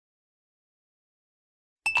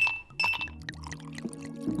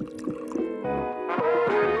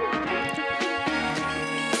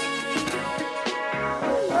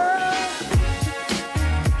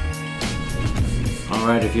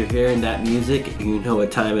Alright, if you're hearing that music, you know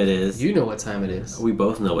what time it is. You know what time it is. We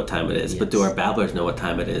both know what time it is, but do our babblers know what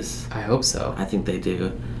time it is? I hope so. I think they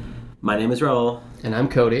do. My name is Raul. And I'm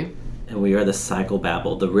Cody. And we are the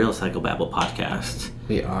Psychobabble, the real Psychobabble podcast.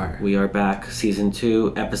 We are. We are back, season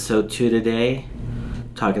 2, episode 2 today,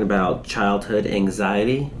 talking about childhood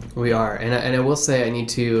anxiety. We are. And I will say I need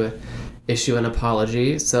to issue an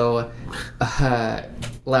apology. So,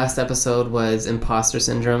 last episode was imposter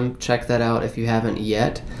syndrome. Check that out if you haven't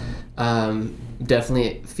yet.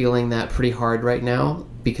 Definitely feeling that pretty hard right now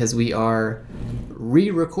because we are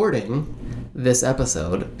re-recording this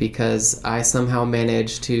episode because I somehow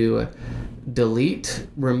managed to delete,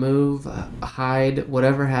 remove, hide,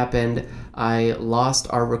 whatever happened. I lost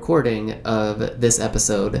our recording of this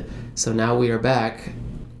episode. So now we are back,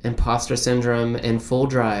 imposter syndrome in full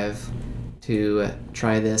drive, to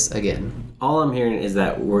try this again. All I'm hearing is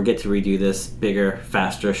that we'll get to redo this bigger,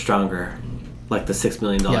 faster, stronger, like the $6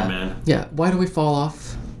 million man. Yeah. Why do we fall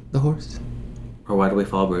off the horse? Or why do we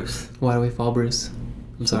fall, Bruce? Why do we fall, Bruce?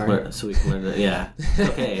 I'm sorry. So we can learn to, yeah.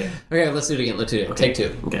 Okay. Okay, let's do it again. Okay. Take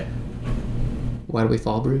two. Okay. Why do we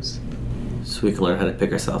fall, Bruce? So we can learn how to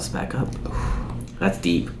pick ourselves back up. That's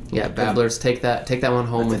deep. Yeah, babblers, take that one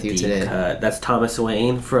home with you today. That's Thomas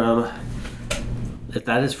Wayne from...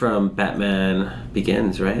 That is from Batman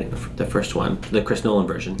Begins, right? The first one. The Chris Nolan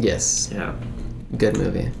version. Yes. Yeah. Good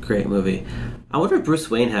movie. Great movie. I wonder if Bruce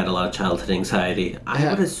Wayne had a lot of childhood anxiety. I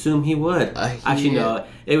would assume he would. Actually, no.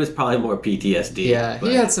 It was probably more PTSD. Yeah,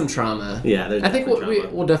 he had some trauma. Yeah, I think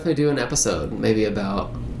we'll definitely do an episode maybe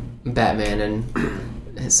about Batman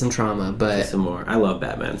and some trauma, but... Some more. I love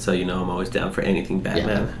Batman, so I'm always down for anything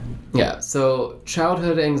Batman. Yeah, so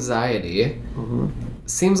childhood anxiety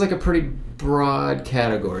seems like a pretty broad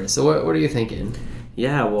category. So what are you thinking?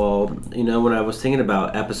 Yeah, well, when I was thinking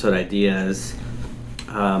about episode ideas,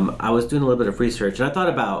 I was doing a little bit of research, and I thought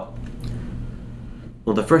about...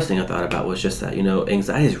 Well, the first thing I thought about was just that,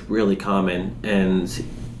 anxiety is really common, and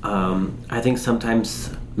I think sometimes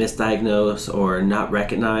misdiagnosed or not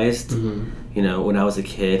recognized. When I was a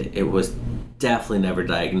kid, it was definitely never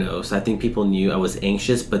diagnosed. I think people knew I was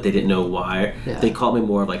anxious, but they didn't know why. Yeah. They called me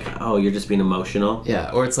more of like, oh, you're just being emotional.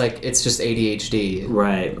 Yeah, or it's like, it's just ADHD.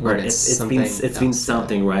 Right. It's been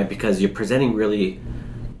something, right? Because you're presenting really...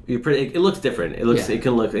 it looks different.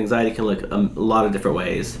 Anxiety can look a lot of different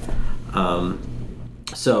ways.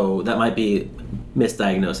 So that might be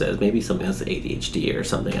misdiagnosed as maybe something that's ADHD or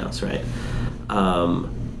something else, right?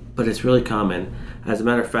 But it's really common. As a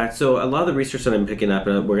matter of fact, so a lot of the research that I'm picking up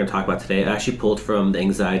and we're going to talk about today, I actually pulled from the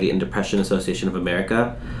Anxiety and Depression Association of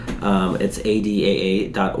America. It's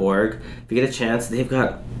ADAA.org. If you get a chance, they've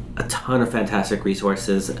got a ton of fantastic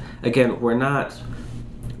resources. Again, we're not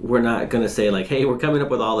going to say like, hey, we're coming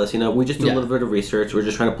up with all this. We just do a little bit of research. We're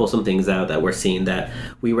just trying to pull some things out that we're seeing that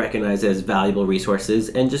we recognize as valuable resources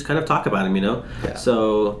and just kind of talk about them, Yeah.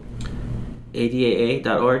 So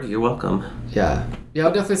ADAA.org, you're welcome. Yeah. Yeah,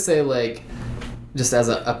 I'll definitely say like, just as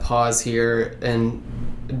a pause here and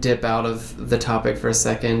dip out of the topic for a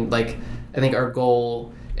second, like I think our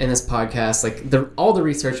goal in this podcast, like all the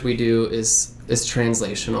research we do is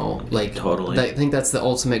translational. Like totally. I think that's the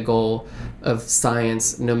ultimate goal of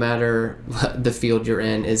science, no matter the field you're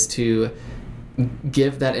in, is to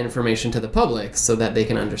give that information to the public so that they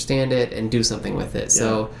can understand it and do something with it. Yeah.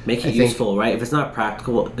 So make it useful, right? If it's not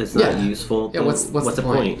practical, it's not useful. Yeah, what's the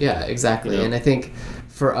point? Yeah, exactly. And I think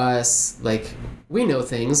for us, like, we know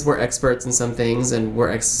things. We're experts in some things, and we're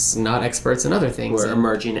not experts in other things. We're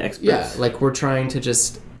emerging experts. Yeah, like we're trying to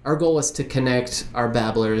just... Our goal is to connect our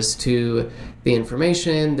babblers to the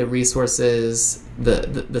information, the resources,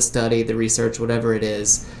 the study, the research, whatever it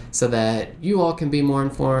is, so that you all can be more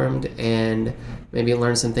informed and maybe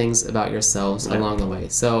learn some things about yourselves along the way.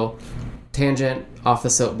 So, tangent off the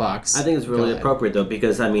soapbox. I think it's really appropriate, though,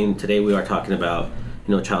 because, today we are talking about,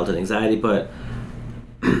 childhood anxiety, but...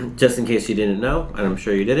 Just in case you didn't know, and I'm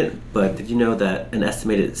sure you didn't, but did you know that an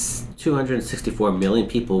estimated 264 million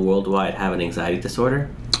people worldwide have an anxiety disorder?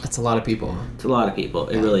 That's a lot of people. It's a lot of people.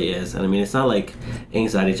 It really is. And it's not like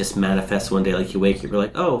anxiety just manifests one day, like you wake up, you're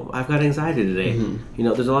like, oh, I've got anxiety today.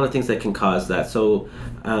 There's a lot of things that can cause that. So,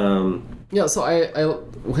 so I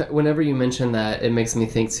whenever you mention that, it makes me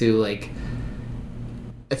think too, like,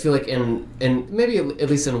 I feel like in maybe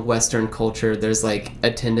at least in Western culture, there's like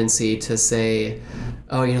a tendency to say,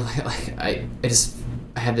 oh, I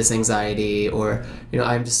have this anxiety, or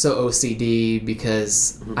I'm just so OCD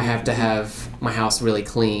because I have to have my house really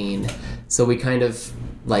clean. So we kind of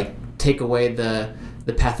like take away the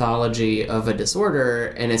pathology of a disorder,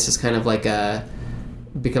 and it's just kind of like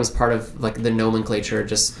becomes part of like the nomenclature,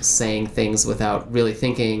 just saying things without really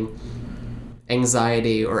thinking.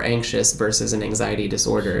 anxiety or anxious versus an anxiety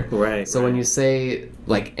disorder. Right. So when you say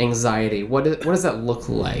like anxiety, what does that look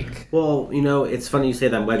like? Well, it's funny you say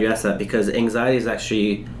that. I'm glad you asked that, because anxiety is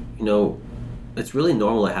actually, it's really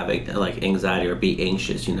normal to have like anxiety or be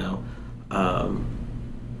anxious.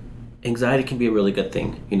 Anxiety can be a really good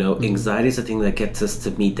thing. Anxiety is the thing that gets us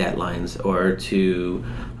to meet deadlines or to,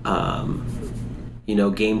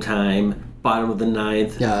 game time, bottom of the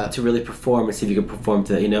ninth, to really perform and see if you can perform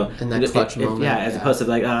to, in that clutch moment. As opposed to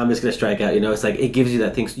like, I'm just going to strike out. It's like, it gives you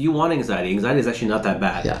that thing. So you want anxiety. Anxiety is actually not that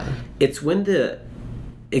bad. Yeah. It's when the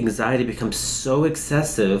anxiety becomes so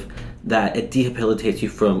excessive that it debilitates you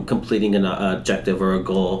from completing an objective or a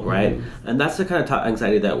goal, right? Mm-hmm. And that's the kind of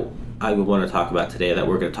anxiety that I would want to talk about today, that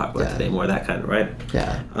we're going to talk about today, more that kind of, right?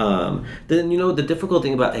 Yeah. Then, the difficult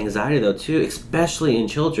thing about anxiety, though, too, especially in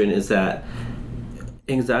children, is that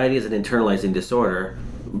anxiety is an internalizing disorder.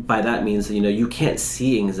 By that means, you can't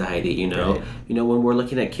see anxiety, Right. When we're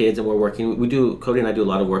looking at kids and we're working, Cody and I do a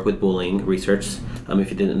lot of work with bullying research, if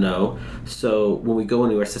you didn't know. So when we go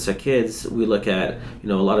and we assess our kids, we look at, a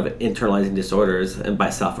lot of internalizing disorders, and by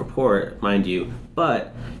self-report, mind you,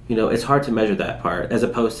 but, it's hard to measure that part, as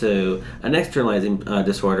opposed to an externalizing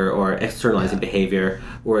disorder or externalizing behavior,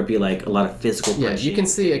 where it'd be like a lot of physical punching. Yeah, you can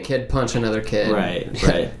see a kid punch another kid. Right.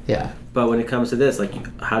 Yeah. But when it comes to this, like,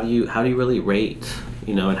 how do you really rate,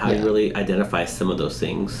 and how do you really identify some of those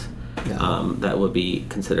things that would be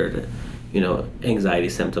considered, anxiety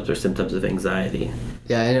symptoms or symptoms of anxiety?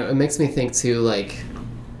 Yeah, and it makes me think too, like,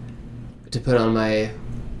 to put on my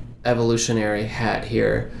evolutionary hat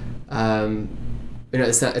here,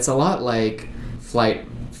 it's a lot like flight,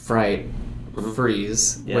 fright,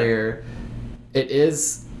 freeze, where it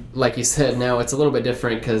is, like you said, now it's a little bit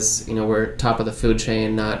different because, we're top of the food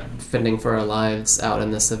chain, not fending for our lives out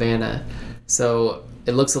in the savannah. So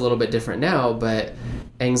it looks a little bit different now, but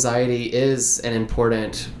anxiety is an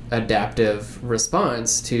important adaptive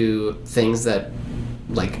response to things that,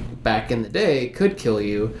 like, back in the day could kill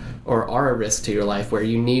you or are a risk to your life, where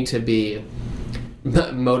you need to be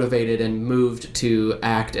motivated and moved to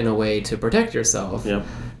act in a way to protect yourself. Yeah.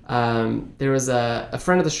 There was a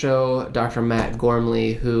friend of the show, Dr. Matt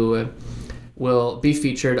Gormley, who will be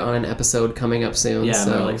featured on an episode coming up soon. Yeah,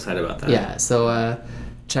 I'm really excited about that. Yeah, so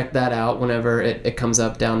check that out whenever it comes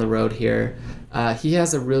up down the road here. He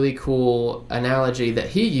has a really cool analogy that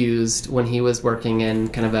he used when he was working in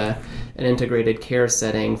kind of an integrated care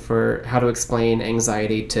setting for how to explain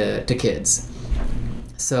anxiety to kids.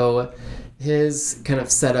 So his kind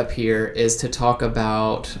of setup here is to talk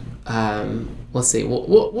about, let's see,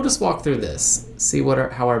 we'll just walk through this, see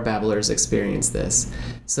how our babblers experience this.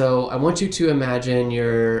 So I want you to imagine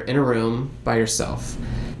you're in a room by yourself,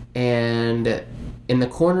 and in the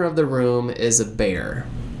corner of the room is a bear.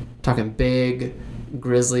 I'm talking big,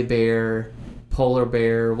 grizzly bear, polar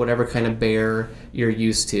bear, whatever kind of bear you're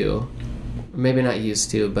used to. Maybe not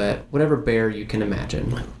used to, but whatever bear you can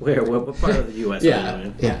imagine. Where? What part of the U.S. are you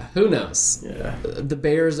in? Yeah. Who knows? Yeah. The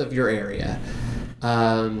bears of your area.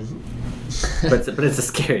 But it's a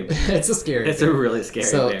scary bear. It's a scary bear. It's a really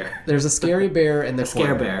scary bear. There's a scary bear in the Scare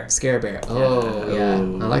corner. bear. Scare bear. Oh, yeah.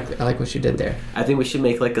 Oh. I like what you did there. I think we should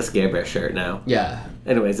make like a scare bear shirt now. Yeah.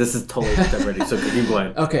 Anyways, this is totally diverting, so keep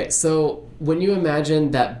going. Okay, so when you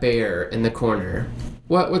imagine that bear in the corner,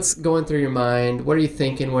 what's going through your mind? What are you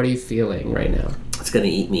thinking? What are you feeling right now? It's gonna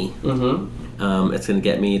eat me. Mm-hmm. It's gonna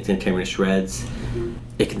get me. It's gonna tear me to shreds.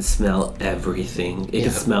 It can smell everything. It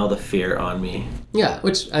can smell the fear on me. Yeah,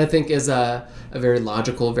 which I think is a very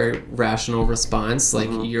logical, very rational response. Like,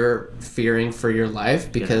 you're fearing for your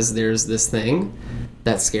life because there's this thing,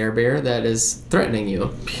 that scare bear, that is threatening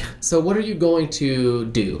you. So what are you going to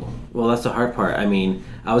do? Well, that's the hard part. I mean,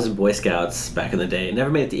 I was in Boy Scouts back in the day.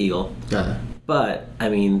 Never made it to Eagle. But, I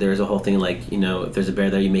mean, there's a whole thing like, if there's a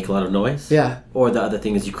bear there, you make a lot of noise. Yeah. Or the other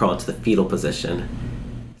thing is you crawl into the fetal position.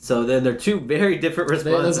 So then they're two very different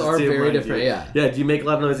responses. Those are very different, yeah. Yeah, do you make a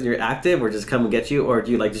lot of noise when you're active or just come and get you? Or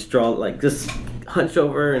do you just draw, just hunch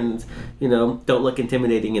over and, don't look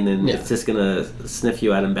intimidating and then it's just going to sniff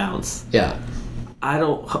you out and bounce? Yeah. I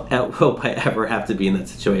don't hope I ever have to be in that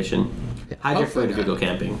situation. Hide your food if you go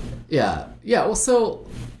camping. Yeah. Yeah, well, so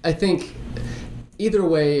I think either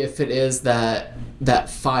way, if it is that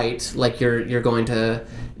fight, like you're going to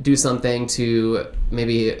do something to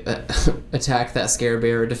maybe attack that scare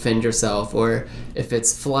bear or defend yourself, or if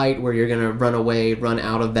it's flight where you're going to run away, run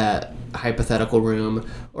out of that hypothetical room,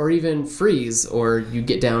 or even freeze, or you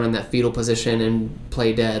get down in that fetal position and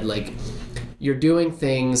play dead, like, you're doing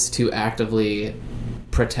things to actively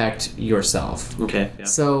protect yourself. Okay. Yeah.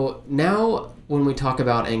 So now when we talk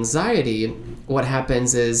about anxiety, what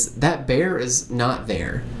happens is that bear is not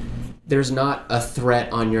there. there's not a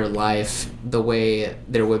threat on your life the way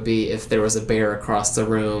there would be if there was a bear across the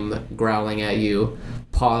room growling at you,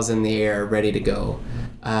 paws in the air, ready to go.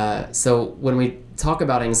 So when we talk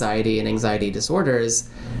about anxiety and anxiety disorders,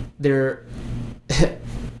 there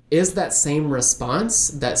is that same response,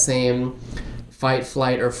 that same fight,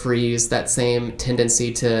 flight, or freeze, that same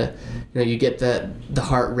tendency to, you get the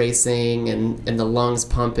heart racing and the lungs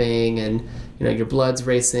pumping, and your blood's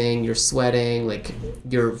racing, you're sweating, like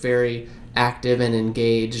you're very active and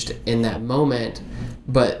engaged in that moment,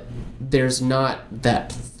 but there's not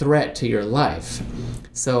that threat to your life.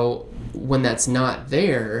 So when that's not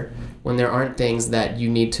there, when there aren't things that you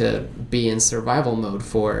need to be in survival mode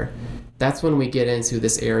for, that's when we get into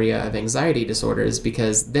this area of anxiety disorders,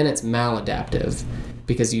 because then it's maladaptive,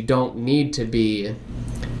 because you don't need to be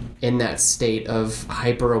in that state of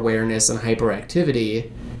hyper-awareness and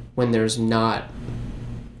hyperactivity when there's not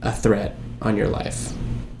a threat on your life.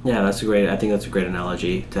 Yeah, I think that's a great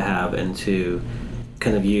analogy to have and to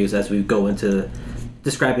kind of use as we go into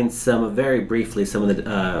describing very briefly some of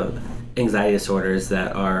the anxiety disorders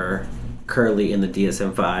that are currently in the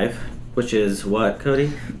DSM-5, which is what,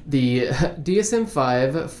 Cody? The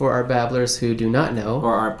DSM-5, for our babblers who do not know,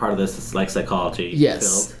 or are part of this like psychology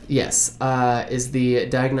yes, field. Yes, is the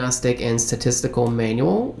Diagnostic and Statistical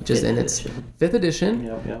Manual, which is in its 5th edition.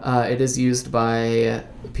 Yep. It is used by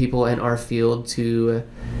people in our field to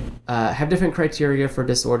have different criteria for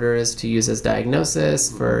disorders to use as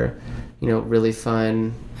diagnosis for, really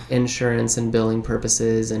fun insurance and billing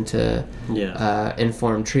purposes, and to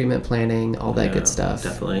inform treatment planning, all that good stuff.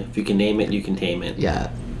 Definitely. If you can name it, you can tame it.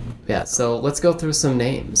 Yeah. So let's go through some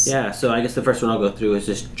names. Yeah. So I guess the first one I'll go through is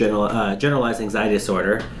just generalized anxiety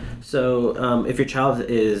disorder. So if your child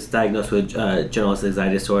is diagnosed with generalized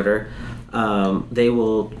anxiety disorder, they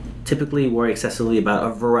will typically worry excessively about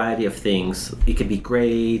a variety of things. It could be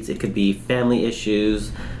grades, it could be family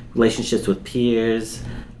issues, relationships with peers,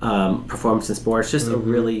 performance in sports, just a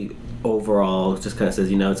really overall, just kind of says,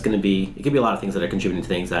 it could be a lot of things that are contributing to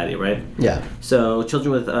the anxiety, right? Yeah. So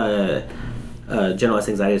children with generalized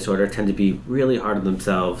anxiety disorder tend to be really hard on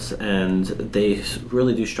themselves, and they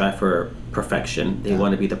really do strive for perfection. They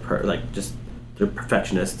want to be they're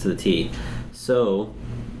perfectionists to the T. So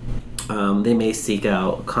they may seek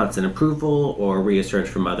out constant approval or reassurance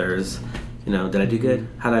from others. Did I do good?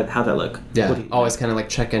 How'd that look? Yeah, always kind of like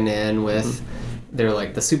checking in with they're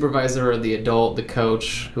like the supervisor or the adult, the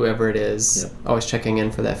coach, whoever it is, always checking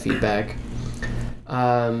in for that feedback.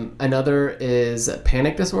 Another is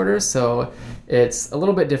panic disorder. So it's a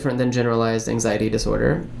little bit different than generalized anxiety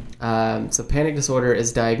disorder. So panic disorder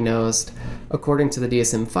is diagnosed, according to the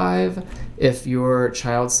DSM-5, if your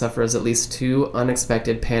child suffers at least 2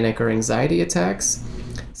 unexpected panic or anxiety attacks.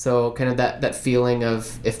 So kind of that feeling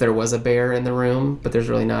of if there was a bear in the room, but there's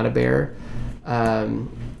really not a bear.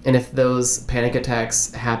 And if those panic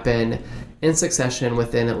attacks happen in succession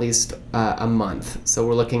within at least a month. So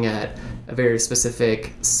we're looking at a very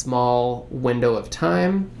specific small window of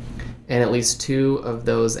time, and at least 2 of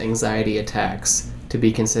those anxiety attacks to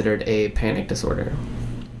be considered a panic disorder.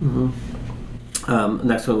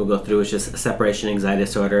 Next one we'll go through is just separation anxiety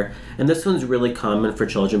disorder. And this one's really common for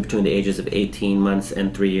children between the ages of 18 months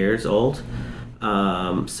and 3 years old.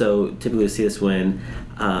 So typically we see this when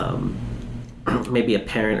maybe a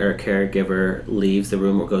parent or a caregiver leaves the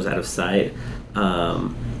room or goes out of sight.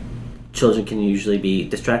 Children can usually be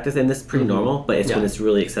distracted, and this is pretty normal, but it's when it's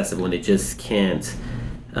really excessive, when they just can't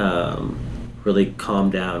really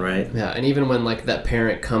calm down, right? Yeah, and even when that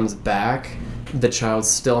parent comes back, the child's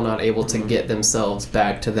still not able to get themselves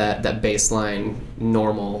back to that baseline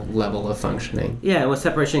normal level of functioning. Yeah, and with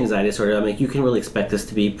separation anxiety disorder, you can really expect this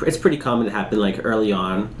to be, it's pretty common to happen early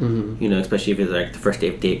on, especially if it's the first day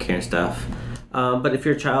of daycare and stuff. But if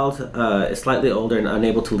your child is slightly older and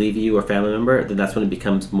unable to leave you or family member, then that's when it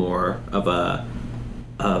becomes more of a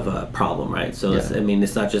problem, right? So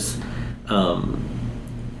it's not just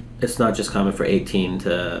it's not just common for 18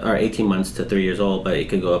 months to 3 years old, but it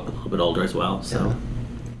could go up a little bit older as well. So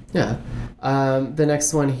the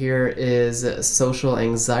next one here is social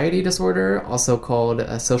anxiety disorder, also called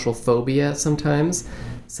social phobia sometimes.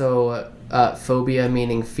 So phobia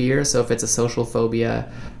meaning fear. So if it's a social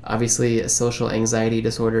phobia, obviously social anxiety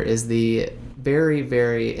disorder is the very,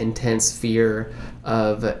 very intense fear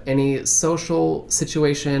of any social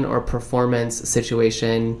situation or performance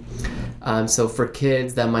situation. So for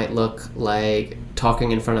kids, that might look like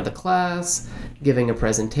talking in front of the class, giving a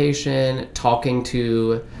presentation, talking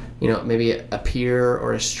to, maybe a peer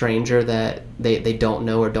or a stranger that they don't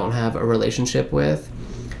know or don't have a relationship with.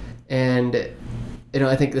 And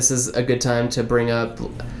I think this is a good time to bring up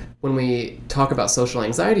when we talk about social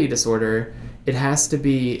anxiety disorder, it has to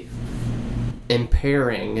be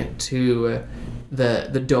impairing to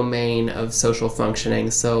the domain of social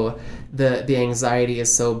functioning. So the anxiety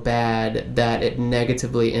is so bad that it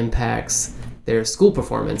negatively impacts their school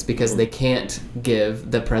performance because they can't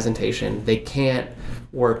give the presentation. They can't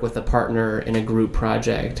work with a partner in a group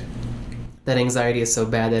project. That anxiety is so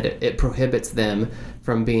bad that it prohibits them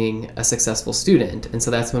from being a successful student. And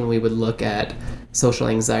so that's when we would look at social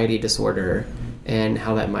anxiety disorder and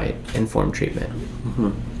how that might inform treatment.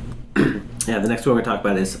 Yeah, the next one we're going to talk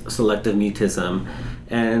about is selective mutism.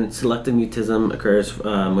 And selective mutism occurs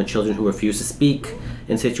when children who refuse to speak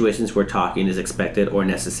in situations where talking is expected or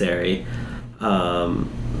necessary, to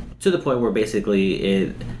the point where basically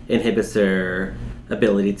it inhibits their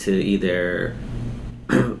ability to either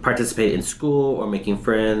participate in school or making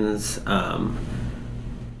friends.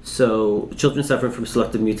 So children suffering from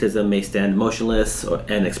selective mutism may stand motionless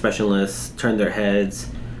and expressionless, turn their heads,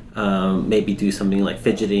 maybe do something like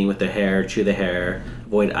fidgeting with their hair, chew their hair,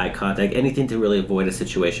 avoid eye contact, anything to really avoid a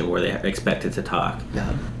situation where they're expected to talk.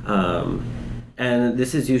 Yeah. And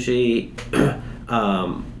this is usually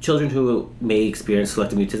children who may experience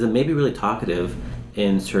selective mutism may be really talkative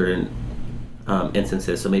in certain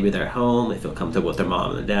instances. So maybe they're at home, they feel comfortable with their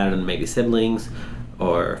mom and their dad and maybe siblings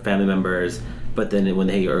or family members, but then when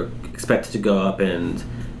they are expected to go up and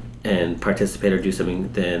participate or do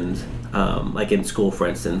something, then like in school, for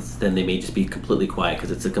instance, then they may just be completely quiet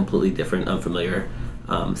because it's a completely different, unfamiliar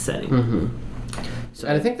setting. Mm-hmm. So,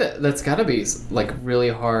 and I think that's got to be like really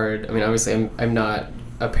hard. I mean, obviously, I'm not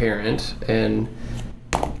a parent, and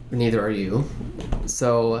neither are you.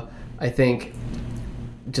 So I think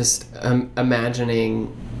just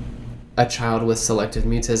imagining a child with selective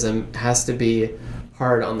mutism has to be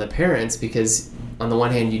hard on the parents, because on the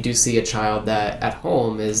one hand you do see a child that at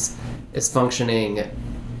home is functioning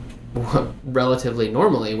relatively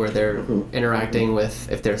normally, where they're interacting with,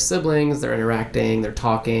 if they're siblings, they're interacting, they're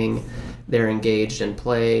talking, they're engaged in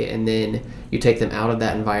play, and then you take them out of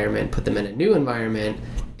that environment, put them in a new environment,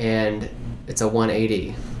 and it's a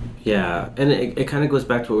 180. Yeah, and it kind of goes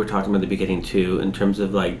back to what we were talking about at the beginning too, in terms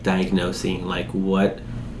of like diagnosing, like what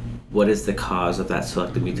is the cause of that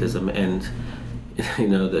selective mutism. And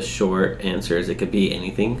the short answer is it could be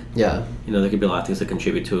anything. Yeah. There could be a lot of things that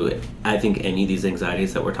contribute to it. I think any of these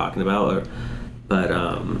anxieties that we're talking about, but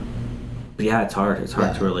yeah, it's hard. It's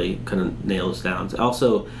hard to really kind of nail this down.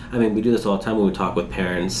 Also, I mean, we do this all the time when we talk with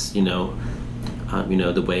parents.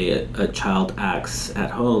 The way a child acts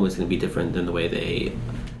at home is going to be different than the way they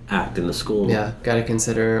act in the school. Yeah, got to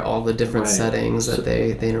consider all the different settings that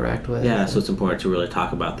they interact with. Yeah, so it's important to really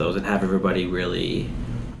talk about those and have everybody really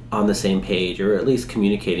on the same page, or at least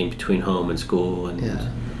communicating between home and school,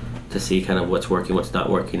 and to see kind of what's working, what's not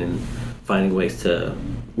working, and finding ways to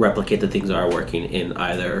replicate the things that are working in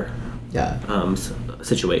either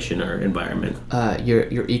situation or environment.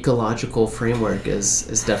 Your ecological framework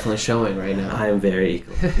is definitely showing right now. I am very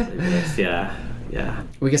ecologically. Yeah.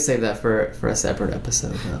 We could save that for a separate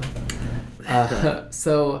episode, though.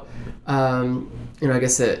 So, I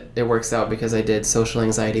guess it works out because I did social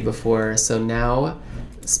anxiety before. So now,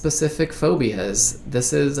 specific phobias.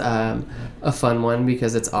 This is a fun one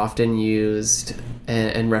because it's often used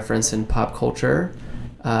and referenced in pop culture.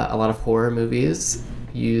 A lot of horror movies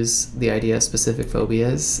use the idea of specific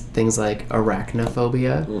phobias. Things like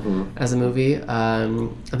Arachnophobia as a movie. I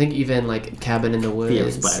think even like Cabin in the Woods. Fear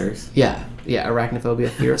of spiders. Yeah, Arachnophobia,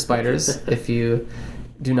 fear of spiders. If you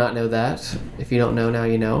do not know that, if you don't know now,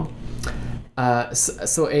 you know.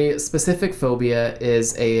 So a specific phobia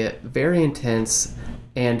is a very intense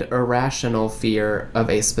and irrational fear of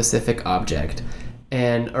a specific object.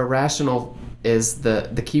 And irrational is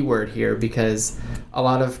the key word here, because a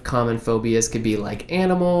lot of common phobias could be like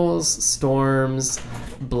animals, storms,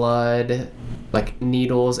 blood, like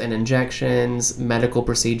needles and injections, medical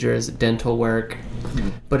procedures, dental work.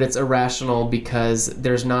 But it's irrational because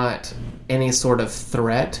there's not any sort of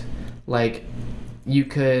threat. Like, you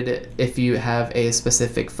could, if you have a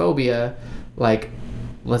specific phobia, like,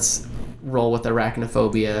 let's roll with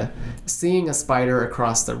arachnophobia, seeing a spider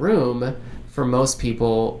across the room, for most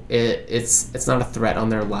people, it's not a threat on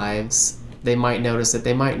their lives. They might notice it,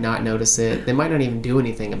 they might not notice it, they might not even do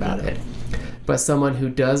anything about it. But someone who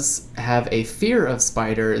does have a fear of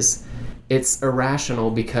spiders, it's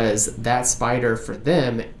irrational because that spider for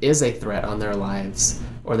them is a threat on their lives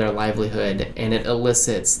or their livelihood, and it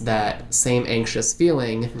elicits that same anxious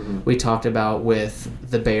feeling we talked about with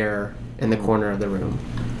the bear in the corner of the room.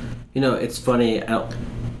 It's funny,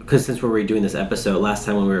 because since we're redoing this episode, last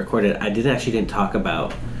time when we recorded, I didn't talk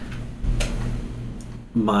about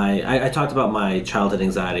I talked about my childhood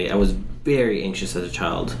anxiety. I was very anxious as a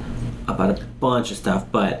child about a bunch of stuff,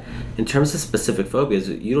 but in terms of specific phobias,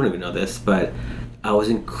 you don't even know this, but I was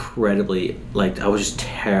incredibly, like, I was just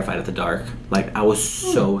terrified of the dark. Like, I was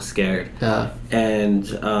so scared. Yeah. And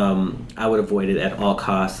I would avoid it at all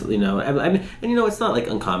costs, you know. I mean, and you know, it's not like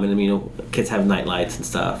uncommon. I mean, you know, kids have night lights and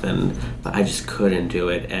stuff, but I just couldn't do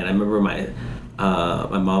it. And I remember my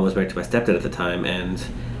mom was married to my stepdad at the time, and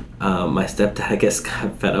my stepdad, I guess,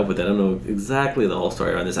 got fed up with it. I don't know exactly the whole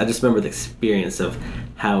story around this. I just remember the experience of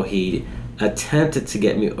how he attempted to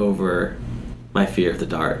get me over my fear of the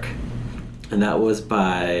dark. And that was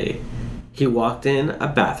he walked in a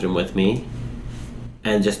bathroom with me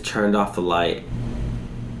and just turned off the light.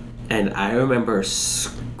 And I remember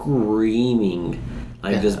screaming,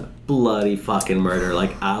 like, just bloody fucking murder.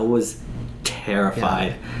 Like, I was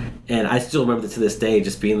terrified. Yeah. And I still remember to this day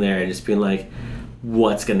just being there and just being like,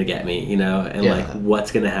 what's gonna get me, you know, and like,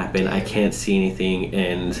 what's gonna happen? I can't see anything,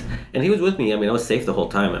 and he was with me. I mean, I was safe the whole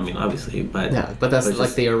time. I mean, obviously, but that's like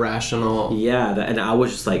just, the irrational. Yeah, and I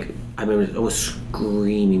was just like, I remember I was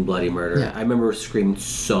screaming bloody murder. Yeah. I remember screaming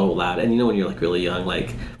so loud, and you know, when you're like really young,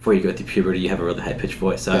 like before you go through puberty, you have a really high pitched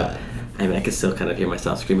voice. So I mean, I could still kind of hear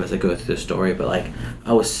myself scream as I go through the story, but like,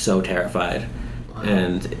 I was so terrified.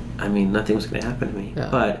 And I mean, nothing was going to happen to me.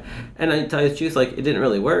 Yeah. And I tell you the truth, like, it didn't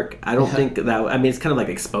really work. I don't think that. I mean, it's kind of like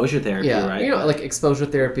exposure therapy, right? You know, like exposure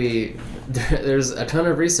therapy. There's a ton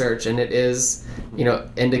of research, and it is, you know,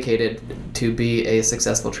 indicated to be a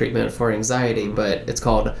successful treatment for anxiety. But it's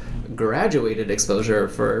called graduated exposure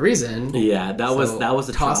for a reason. Yeah, that was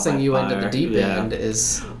a tossing you into the deep end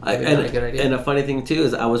is a good idea. And a funny thing too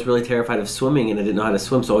is I was really terrified of swimming, and I didn't know how to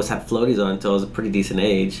swim, so I always had floaties on until I was a pretty decent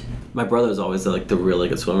age. My brother was always like the really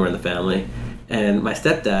good swimmer in the family, and my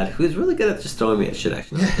stepdad, who's really good at just throwing me at shit,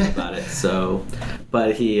 actually, about it. So,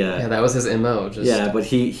 but he that was his MO. But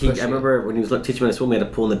he I remember when he was teaching me how to swim, we had a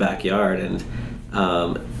pool in the backyard, and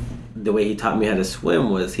the way he taught me how to swim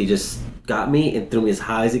was he just got me and threw me as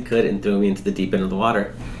high as he could and threw me into the deep end of the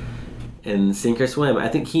water, and sink or swim. I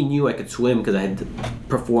think he knew I could swim because I had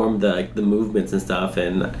performed the movements and stuff,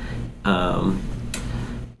 and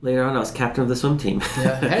later on I was captain of the swim team.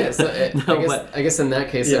 Yeah, hey, so I guess in that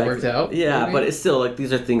case it worked out. Yeah, maybe? But it's still like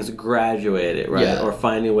these are things graduated, right? Yeah. Or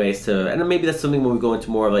finding ways to, and maybe that's something when we go into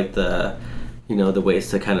more of like the, you know, the ways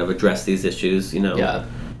to kind of address these issues, you know. Yeah.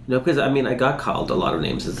 You know, because I mean, I got called a lot of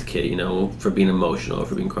names as a kid, you know, for being emotional,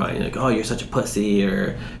 for being crying, like, oh, you're such a pussy,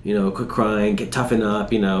 or, you know, quit crying, get toughen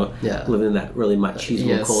up, you know, living in that really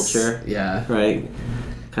machismo culture, right?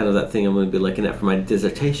 Kind of that thing I'm going to be looking at for my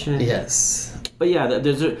dissertation. Yes. But yeah,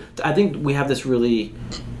 I think we have this really,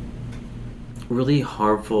 really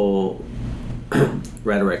harmful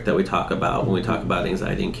rhetoric that we talk about when we talk about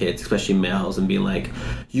anxiety in kids, especially males, and being like,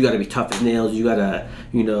 you got to be tough as nails, you got to,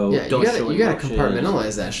 you know, don't show emotion. You got to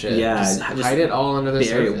compartmentalize that shit. Yeah, just hide it all under the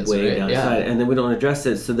surface, way down inside, and then we don't address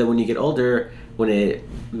it. So then when you get older, when it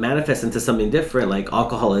manifests into something different, like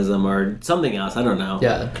alcoholism or something else, I don't know.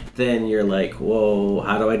 Yeah. Then you're like, whoa,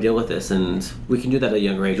 how do I deal with this? And we can do that at a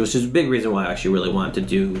younger age, which is a big reason why I actually really wanted to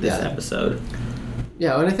do this episode.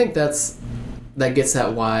 Yeah, and I think that gets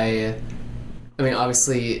at why. I mean,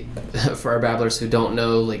 obviously, for our babblers who don't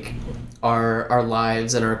know, like, our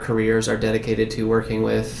lives and our careers are dedicated to working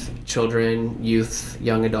with children, youth,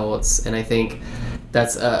 young adults, and I think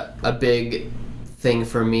that's a big thing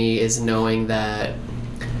for me is knowing that,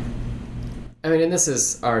 I mean, and this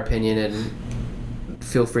is our opinion, and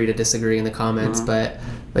feel free to disagree in the comments, but,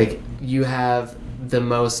 like, you have the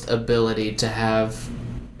most ability to have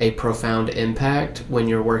a profound impact when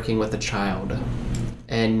you're working with a child.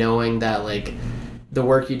 And knowing that, like, the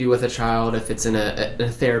work you do with a child, if it's in a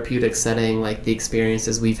therapeutic setting, like the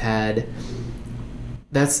experiences we've had,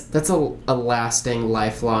 that's a lasting,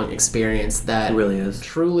 lifelong experience that it really is.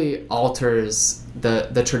 Truly alters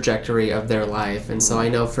the trajectory of their life. And so I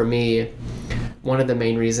know for me, one of the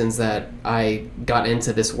main reasons that I got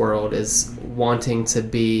into this world is wanting to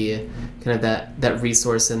be kind of that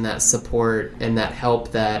resource and that support and that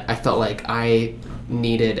help that I felt like I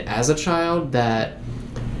needed as a child, that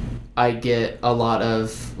I get a lot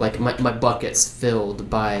of, like, my bucket's filled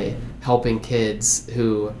by helping kids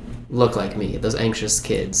who look like me, those anxious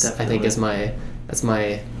kids. Definitely. I think that's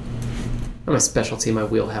my specialty, my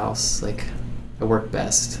wheelhouse. Like, I work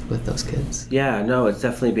best with those kids. Yeah, no, it's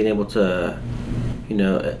definitely being able to, you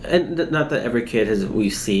know, and not that every kid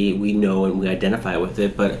we know and we identify with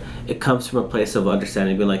it, but it comes from a place of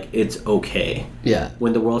understanding, being like, it's okay. Yeah.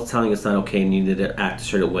 When the world's telling you it's not okay and you need to act a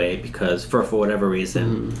certain way because for whatever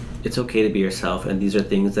reason, it's okay to be yourself, and these are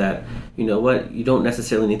things that, you know what, you don't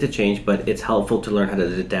necessarily need to change, but it's helpful to learn how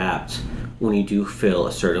to adapt when you do feel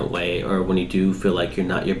a certain way, or when you do feel like you're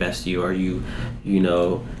not your best you, or you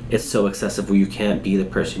know, it's so excessive where you can't be the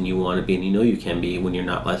person you want to be, and you know you can be when you're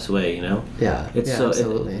not life's way, you know? Yeah, It's so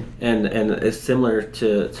absolutely. And it's similar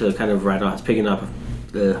to kind of piggybacking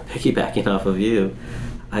off of you.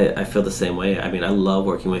 I feel the same way. I mean, I love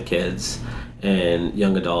working with kids and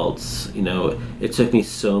young adults. You know, it took me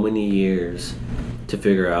so many years to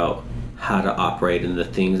figure out how to operate in the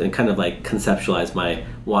things and kind of like conceptualize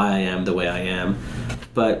why I am the way I am.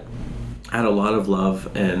 But I had a lot of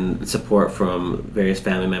love and support from various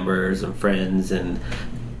family members and friends and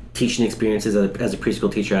teaching experiences as a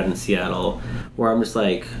preschool teacher out in Seattle, where I'm just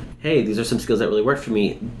like, hey, these are some skills that really work for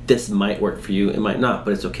me. This might work for you, it might not,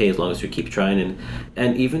 but it's okay as long as you keep trying.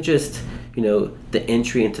 And even just, you know, the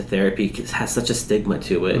entry into therapy has such a stigma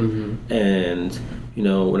to it. Mm-hmm. And, you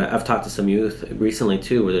know, when I've talked to some youth recently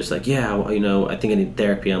too, where there's like, yeah, well, you know, I think I need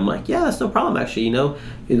therapy. I'm like, yeah, that's no problem actually. You know,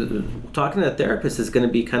 talking to a therapist is going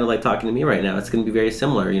to be kind of like talking to me right now. It's going to be very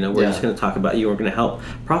similar. You know, we're just going to talk about you. We're going to help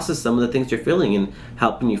process some of the things you're feeling and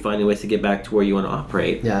helping you finding ways to get back to where you want to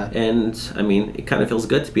operate. Yeah. And I mean, it kind of feels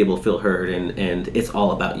good to be able to feel heard, and it's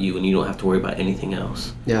all about you, and you don't have to worry about anything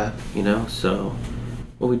else. Yeah. You know, so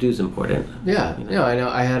what we do is important. Yeah. You know? No, I know.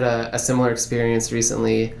 I had a similar experience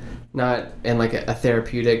recently, not in like a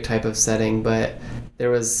therapeutic type of setting, but there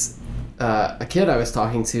was a kid I was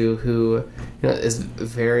talking to who, you know,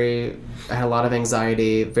 had a lot of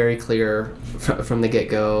anxiety, very clear from the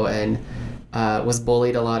get-go, and was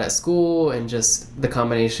bullied a lot at school, and just the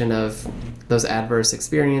combination of those adverse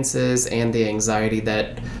experiences and the anxiety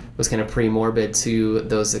that was kind of pre-morbid to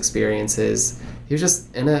those experiences. He was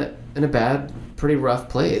just in a bad, pretty rough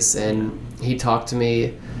place, and he talked to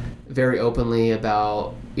me very openly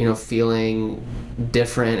about, you know, feeling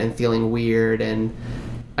different and feeling weird. And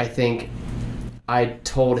I think I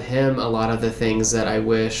told him a lot of the things that I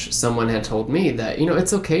wish someone had told me, that, you know,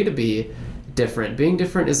 it's okay to be different. Being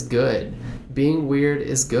different is good. Being weird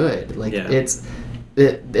is good. Like,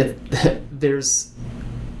 there's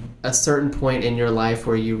a certain point in your life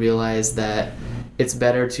where you realize that it's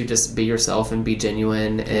better to just be yourself and be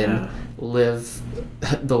genuine and live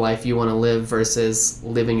the life you want to live versus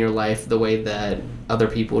living your life the way that other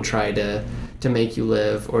people try to make you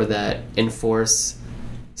live, or that enforce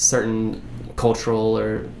certain cultural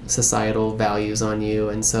or societal values on you.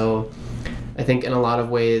 And so I think in a lot of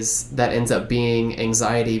ways that ends up being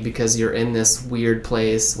anxiety, because you're in this weird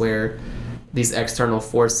place where these external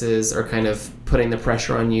forces are kind of putting the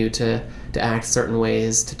pressure on you to act certain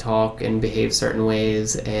ways, to talk and behave certain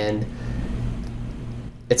ways, and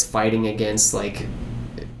it's fighting against like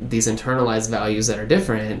these internalized values that are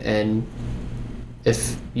different. And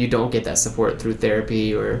if you don't get that support through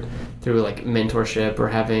therapy or through like mentorship or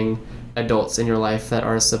having adults in your life that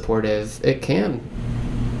are supportive, it can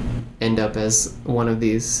end up as one of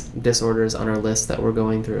these disorders on our list that we're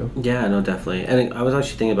going through. Yeah, no, definitely. And I was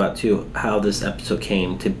actually thinking about too how this episode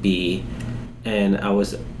came to be, and I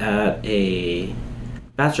was at a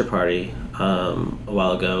bachelor party a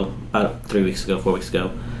while ago, about 4 weeks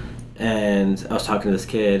ago, and I was talking to this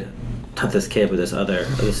kid, not this kid, but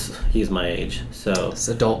he's my age, so This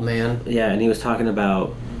adult man. yeah, and he was talking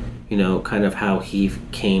about, you know, kind of how he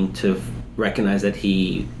came to recognize that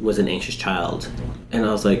he was an anxious child, and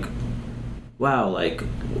I was like, wow, like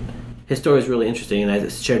his story is really interesting, and I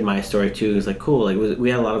shared my story too. It was like, cool, like we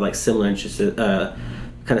had a lot of like similar interested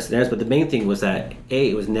kind of scenarios, but the main thing was that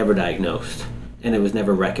it was never diagnosed and it was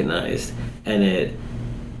never recognized, and it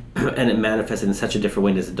manifested in such a different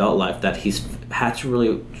way in his adult life that he's had to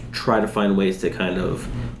really try to find ways to kind of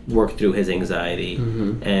work through his anxiety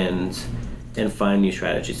and find new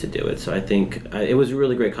strategies to do it. So I think it was a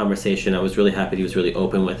really great conversation. I was really happy he was really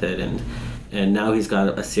open with it, and now he's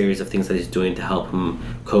got a series of things that he's doing to help him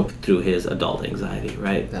cope through his adult anxiety,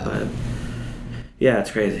 right? Yeah. But yeah, it's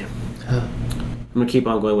crazy. I'm gonna keep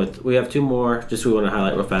on going with. We have two more. Just we want to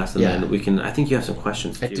highlight real fast, and then we can. I think you have some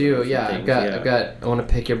questions. I do. Yeah, I've got. I want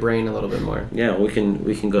to pick your brain a little bit more. Yeah, we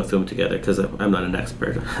can go through them together, because I'm not an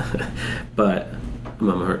expert, but I'm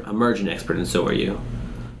an emerging expert, and so are you.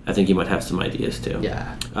 I think you might have some ideas too.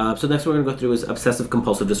 Yeah. So next we're going to go through is obsessive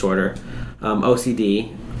compulsive disorder,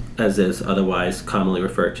 OCD, as is otherwise commonly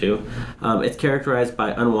referred to. It's characterized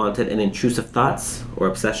by unwanted and intrusive thoughts or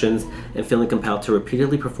obsessions, and feeling compelled to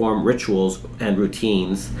repeatedly perform rituals and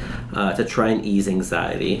routines to try and ease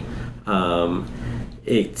anxiety.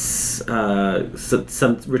 It's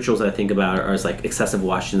some rituals I think about are like excessive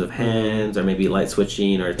washing of hands, or maybe light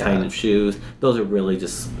switching, or tying of shoes. Those are really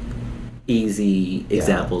just easy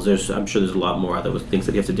examples. I'm sure there's a lot more other things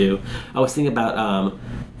that you have to do. I was thinking about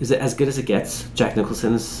is it As Good as It Gets, Jack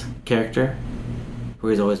Nicholson's character,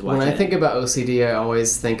 where he's always watching. When I think about OCD, I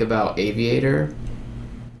always think about Aviator. where he's always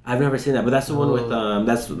watching. When I think about OCD, I always think about I've never seen that, but that's the one with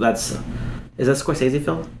that's. Is that a Scorsese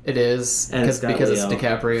film? It is, And it's got because it's Leo.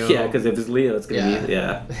 DiCaprio. Yeah, because if it's Leo, it's gonna be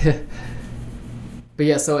yeah. But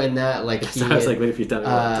yeah, so in that, like, So I was like, wait, if you tell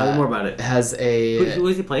me more about it. Has a Who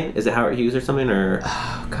is he playing? Is it Howard Hughes or something? Or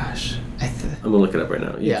oh gosh, I'm gonna look it up right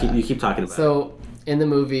now. You keep talking about it. So in the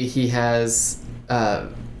movie, he has a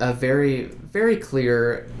very, very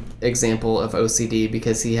clear example of OCD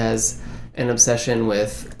because he has an obsession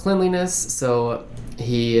with cleanliness. So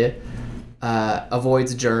he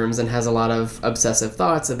avoids germs and has a lot of obsessive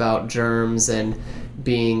thoughts about germs and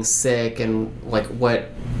being sick and like what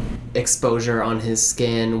exposure on his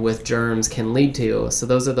skin with germs can lead to. So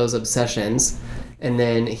those are those obsessions. And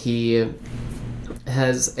then he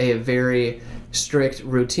has a very strict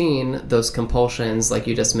routine, those compulsions like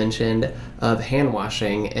you just mentioned, of hand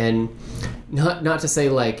washing. And not to say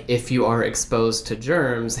like if you are exposed to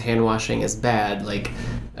germs, hand washing is bad. Like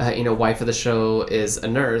wife of the show is a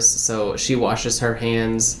nurse, so she washes her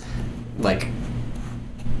hands like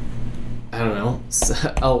I don't know,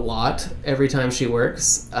 a lot every time she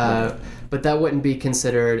works. But that wouldn't be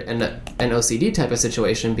considered an OCD type of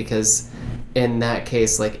situation because in that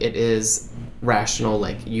case, like it is rational,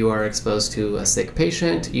 like you are exposed to a sick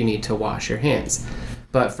patient, you need to wash your hands.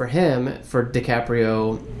 But for him, for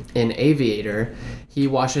DiCaprio in Aviator, he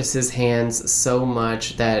washes his hands so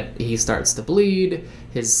much that he starts to bleed,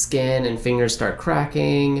 his skin and fingers start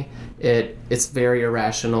cracking. It's very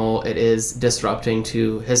irrational. It is disrupting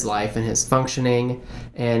to his life and his functioning.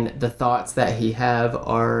 And the thoughts that he have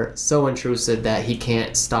are so intrusive that he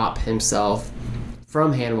can't stop himself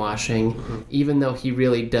from hand washing, even though he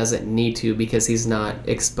really doesn't need to because he's not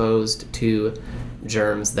exposed to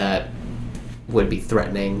germs that would be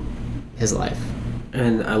threatening his life.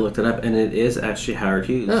 And I looked it up, and it is actually Howard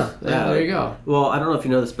Hughes. Oh, yeah, there you go. Well, I don't know if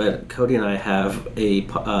you know this, but Cody and I have a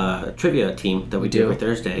trivia team that we do every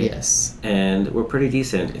Thursday. Yes. And we're pretty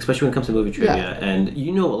decent, especially when it comes to movie trivia. Yeah. And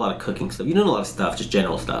you know a lot of cooking stuff. You know a lot of stuff, just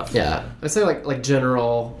general stuff. Yeah. I'd say like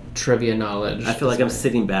general trivia knowledge. I feel like I'm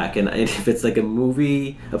sitting back, and if it's like a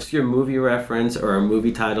movie, obscure movie reference, or a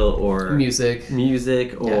movie title, or music,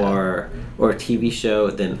 or a TV show,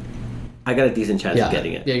 then I got a decent chance of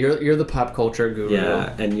getting it. Yeah, you're the pop culture guru.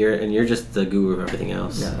 Yeah, and you're just the guru of everything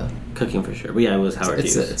else. Yeah, cooking for sure. But yeah, it was Howard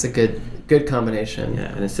Hughes. It's a good combination.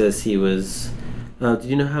 Yeah, and it says he was. Did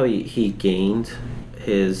you know how he gained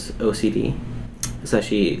his OCD? It's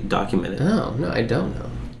actually documented. Oh no, I don't know.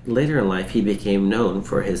 Later in life, he became known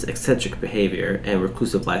for his eccentric behavior and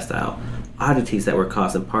reclusive lifestyle, oddities that were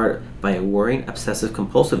caused in part by a worrying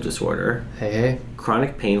obsessive-compulsive disorder,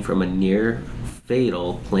 chronic pain from a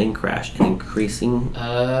near-fatal plane crash, and increasing...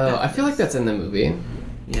 I feel like that's in the movie.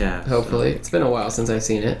 Yeah. Hopefully. It's been a while since I've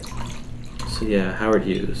seen it. So yeah, Howard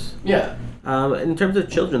Hughes. Yeah. In terms of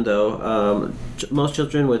children, though, most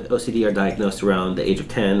children with OCD are diagnosed around the age of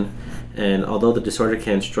 10, and although the disorder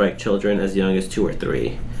can strike children as young as 2 or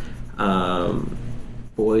 3,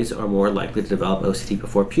 boys are more likely to develop OCD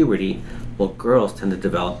before puberty, while girls tend to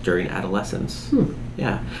develop during adolescence.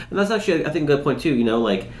 Yeah, and that's actually, I think, a good point too. You know,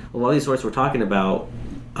 like a lot of these disorders we're talking about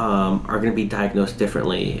are going to be diagnosed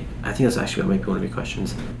differently. I think that's actually might be one of your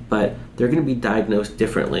questions, but they're going to be diagnosed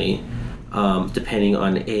differently. Depending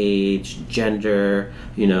on age, gender,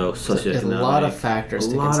 socioeconomic. There's a lot of factors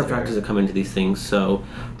to consider. A lot of factors that come into these things. So,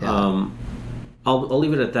 I'll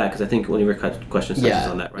leave it at that because I think one of your questions touches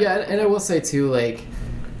on that, right? Yeah, and I will say too, like,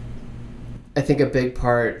 I think a big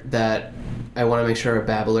part that I want to make sure our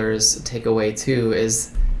babblers take away too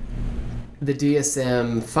is the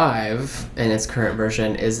DSM-5 in its current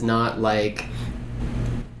version is not like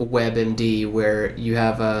WebMD where you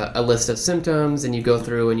have a list of symptoms and you go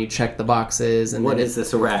through and you check the boxes and what is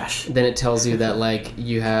this, a rash? Then it tells you that like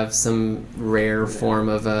you have some rare form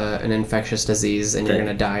of an infectious disease and you're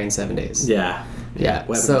gonna die in 7 days. Yeah.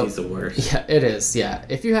 WebMD's the worst. Yeah, it is. Yeah,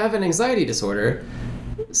 if you have an anxiety disorder,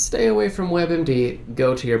 stay away from WebMD.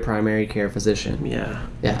 Go to your primary care physician.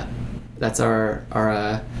 Yeah, that's our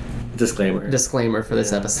disclaimer for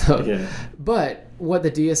this episode. Yeah. But what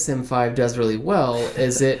the DSM-5 does really well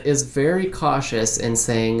is it is very cautious in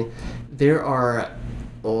saying there are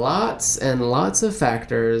lots and lots of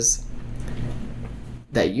factors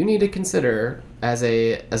that you need to consider as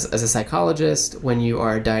a psychologist when you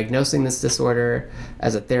are diagnosing this disorder,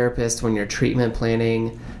 as a therapist when you're treatment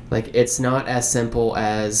planning. Like, it's not as simple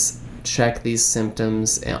as check these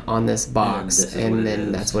symptoms on this box and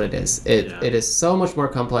then that's what it is. It is so much more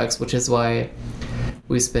complex, which is why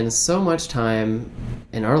we spend so much time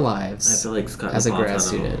in our lives. I feel like Scott as a grad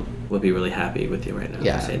student would be really happy with you right now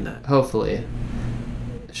for saying that. Hopefully.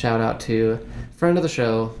 Shout out to Friend of the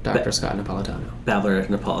show, Dr. Scott Napolitano. Babbler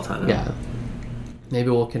Napolitano. Yeah. Maybe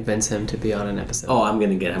we'll convince him to be on an episode. Oh, I'm going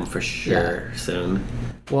to get him for sure soon.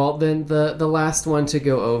 Well, then the last one to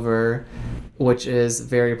go over, which is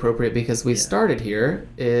very appropriate because we started here,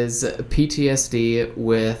 is PTSD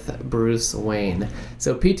with Bruce Wayne.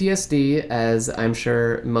 So PTSD, as I'm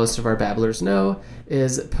sure most of our babblers know,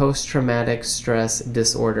 is post-traumatic stress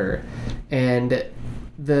disorder. And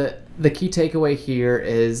the key takeaway here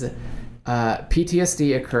is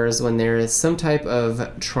PTSD occurs when there is some type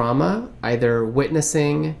of trauma, either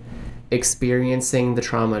witnessing, experiencing the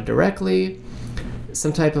trauma directly,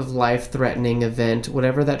 some type of life-threatening event,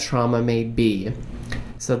 whatever that trauma may be.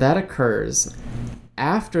 So that occurs.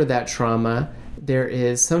 After that trauma, there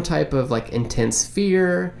is some type of like intense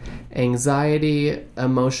fear, anxiety,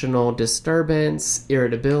 emotional disturbance,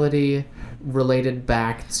 irritability related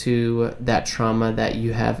back to that trauma that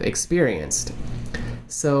you have experienced.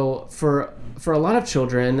 So for a lot of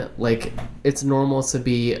children, like, it's normal to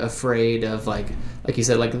be afraid of like you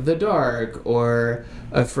said, like the dark, or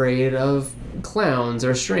afraid of clowns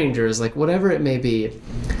or strangers, like whatever it may be.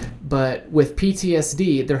 But with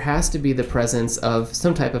PTSD, there has to be the presence of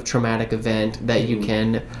some type of traumatic event that you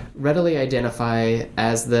can readily identify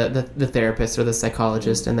as the therapist or the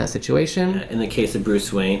psychologist in that situation. In the case of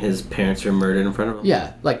Bruce Wayne, his parents were murdered in front of him.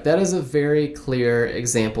 Yeah, like that is a very clear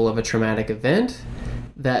example of a traumatic event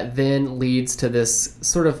that then leads to this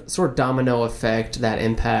sort of domino effect that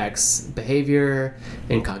impacts behavior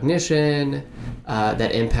and cognition,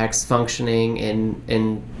 that impacts functioning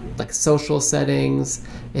in like social settings,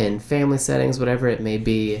 in family settings, whatever it may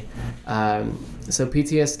be. So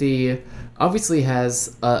PTSD obviously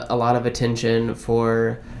has a lot of attention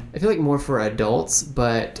for, I feel like, more for adults,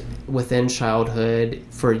 but within childhood,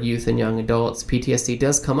 for youth and young adults, PTSD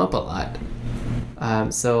does come up a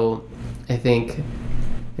lot. So I think,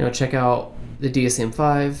 check out the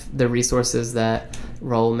DSM-5, the resources that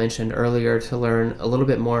Raul mentioned earlier, to learn a little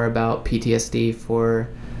bit more about PTSD for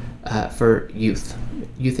youth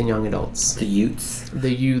and young adults. The youths.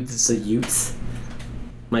 The youths.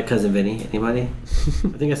 My cousin Vinny. Anybody?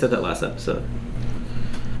 I think I said that last episode.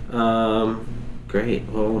 Great.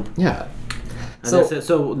 Well. Yeah.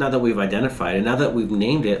 So now that we've identified it, now that we've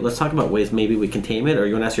named it, let's talk about ways maybe we can tame it. Or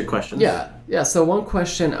you want to ask your questions? Yeah. So one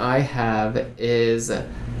question I have is,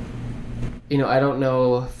 I don't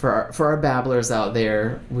know, for our babblers out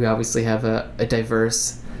there, we obviously have a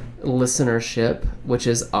diverse listenership, which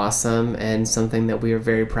is awesome and something that we are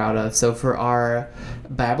very proud of. So for our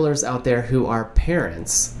babblers out there who are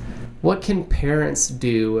parents, what can parents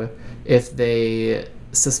do if they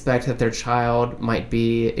suspect that their child might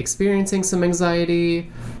be experiencing some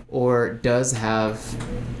anxiety or does have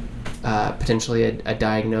potentially a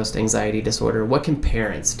diagnosed anxiety disorder? What can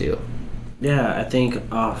parents do? Yeah, I think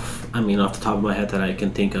off the top of my head that I can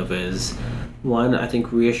think of is, one, I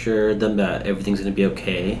think reassure them that everything's going to be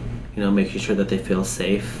okay. Making sure that they feel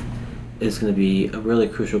safe is going to be a really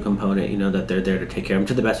crucial component, that they're there to take care of them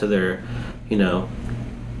to the best of their,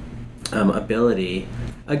 ability.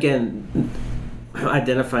 Again,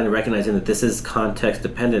 identifying and recognizing that this is context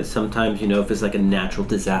dependent. Sometimes, if it's like a natural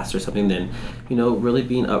disaster or something, then, really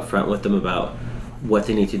being upfront with them about what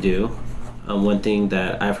they need to do. One thing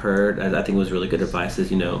that I've heard, I think was really good advice,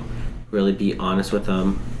 is, really be honest with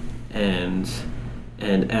them and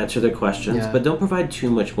answer their questions, but don't provide too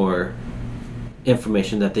much more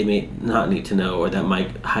information that they may not need to know or that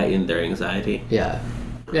might heighten their anxiety. Yeah,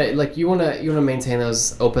 like you want to maintain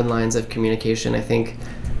those open lines of communication. I think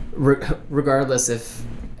regardless if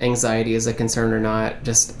anxiety is a concern or not,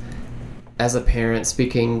 just as a parent,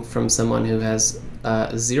 speaking from someone who has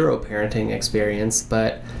zero parenting experience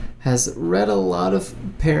but has read a lot of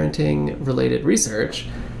parenting related research,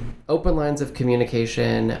 open lines of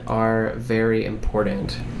communication are very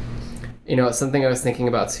important. It's something I was thinking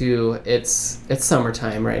about too. It's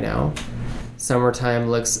summertime right now. Summertime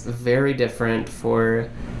looks very different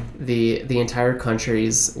for the entire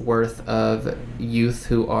country's worth of youth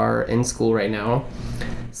who are in school right now.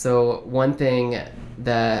 So one thing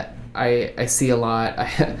that I see a lot,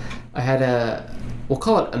 I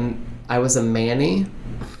was a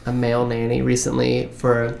male nanny recently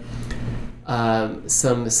for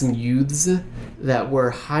some youths that were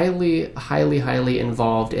highly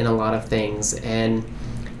involved in a lot of things, and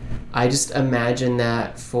I just imagine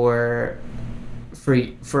that for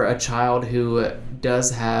a child who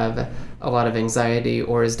does have a lot of anxiety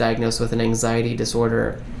or is diagnosed with an anxiety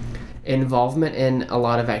disorder, involvement in a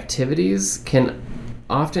lot of activities can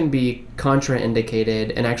often be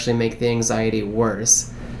contraindicated and actually make the anxiety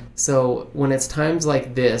worse. So when it's times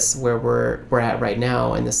like this where we're at right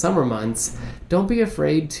now in the summer months, don't be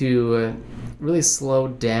afraid to really slow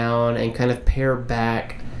down and kind of pare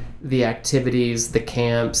back the activities, the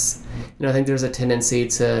camps. I think there's a tendency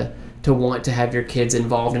to want to have your kids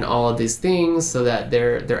involved in all of these things so that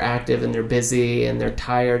they're active and they're busy and they're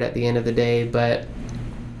tired at the end of the day. But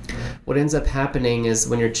what ends up happening is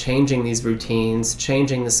when you're changing these routines,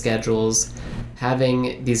 changing the schedules,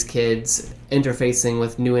 having these kids interfacing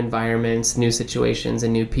with new environments, new situations,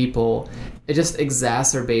 and new people, it just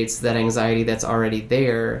exacerbates that anxiety that's already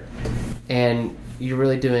there, and you're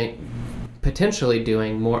really potentially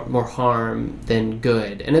doing more harm than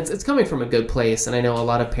good. And it's coming from a good place, and I know a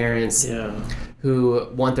lot of parents who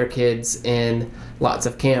want their kids in lots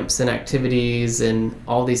of camps and activities and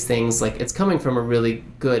all these things. Like, it's coming from a really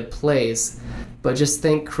good place, but just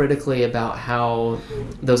think critically about how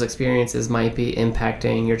those experiences might be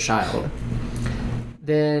impacting your child.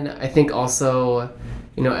 Then I think also,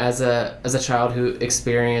 as a child who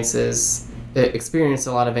experienced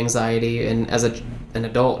a lot of anxiety, and as an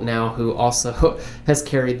adult now who also has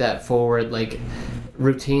carried that forward, like,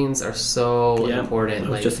 routines are so important. I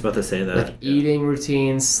was just about to say that. Like, eating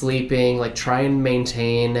routines, sleeping, like, try and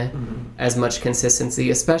maintain as much consistency,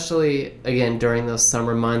 especially, again, during those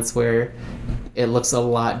summer months where it looks a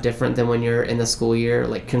lot different than when you're in the school year.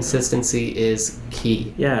 Like, consistency is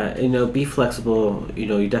key. Yeah, be flexible.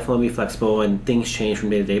 You definitely be flexible, and things change from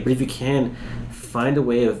day to day. But if you can, find a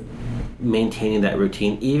way of maintaining that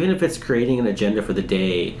routine, even if it's creating an agenda for the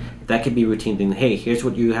day. That could be routine thing. Hey, here's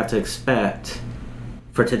what you have to expect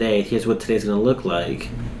for today. Here's what today's going to look like.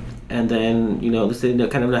 And then,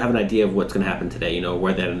 kind of have an idea of what's going to happen today,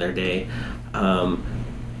 where they're in their day.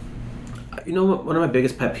 One of my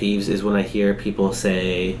biggest pet peeves is when I hear people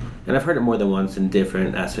say, and I've heard it more than once in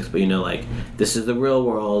different aspects, but like, this is the real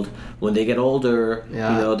world. When they get older,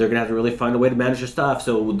 they're going to have to really find a way to manage their stuff.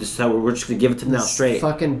 So this is how we're just going to give it to them now straight.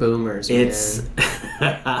 Fucking boomers, It's,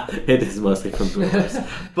 it is mostly from boomers.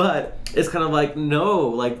 But it's kind of like, no,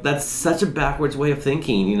 like, that's such a backwards way of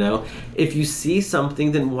thinking, If you see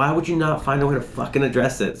something, then why would you not find a way to fucking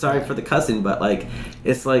address it? Sorry for the cussing, but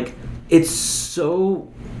it's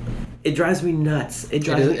so... It drives me nuts. It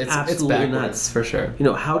drives me absolutely nuts. For sure.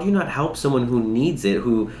 How do you not help someone who needs it,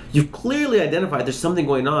 who you've clearly identified there's something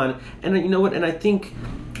going on? And you know what? And I think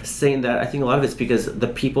saying that, I think a lot of it's because the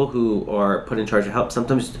people who are put in charge of help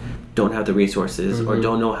sometimes don't have the resources or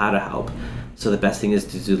don't know how to help. So the best thing is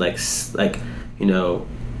to do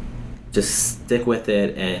just stick with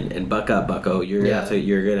it and buck up, bucko. You're gonna have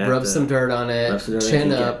to rub some dirt on it,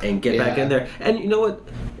 chin up, and get back in there. And you know what?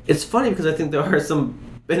 It's funny because I think there are some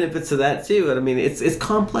benefits to that too. And I mean, it's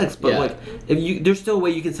complex, but there's still a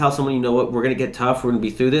way you can tell someone, we're gonna get tough, we're gonna be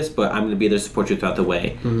through this, but I'm gonna be there to support you throughout the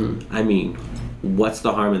way. I mean, what's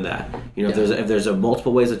the harm in that? If there's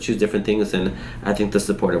multiple ways to choose different things, then I think the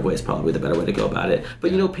supportive way is probably the better way to go about it.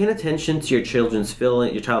 But paying attention to your child's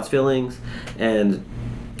feelings, and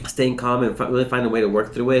staying calm and really find a way to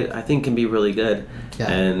work through it, I think can be really good.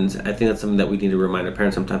 And I think that's something that we need to remind our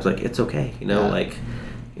parents sometimes. Like, it's okay,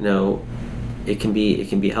 it can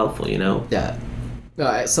be helpful, Yeah. All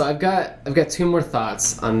right, so I've got two more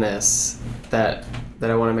thoughts on this that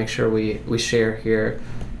I want to make sure we share here.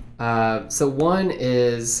 So one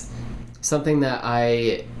is something that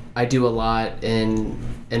I do a lot in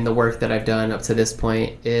the work that I've done up to this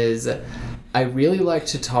point is I really like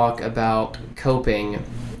to talk about coping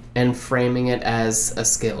and framing it as a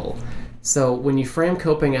skill. So when you frame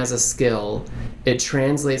coping as a skill, it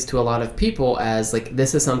translates to a lot of people as like,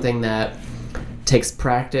 this is something that takes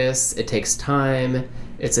practice, it takes time,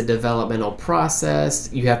 it's a developmental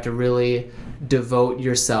process. You have to really devote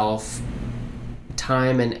yourself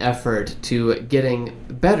time and effort to getting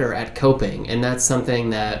better at coping. And that's something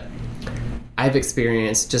that I've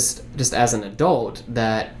experienced just as an adult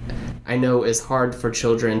that I know is hard for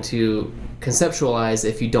children to conceptualize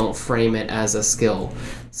if you don't frame it as a skill.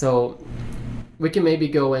 So we can maybe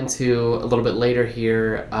go into a little bit later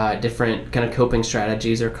here different kind of coping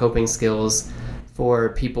strategies or coping skills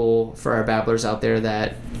for our babblers out there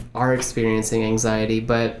that are experiencing anxiety.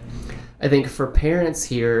 But I think for parents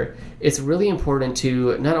here, it's really important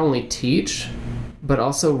to not only teach, but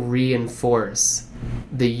also reinforce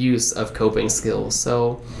the use of coping skills.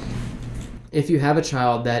 So if you have a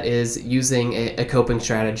child that is using a coping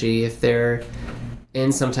strategy, if they're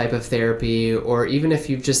in some type of therapy, or even if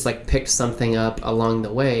you've just like picked something up along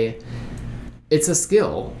the way, it's a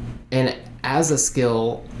skill. And as a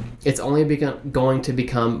skill, it's only going to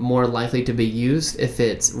become more likely to be used if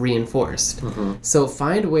it's reinforced. So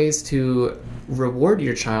find ways to reward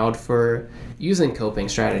your child for using coping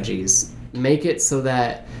strategies. Make it so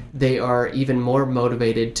that they are even more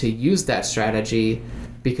motivated to use that strategy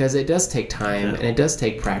because it does take time and it does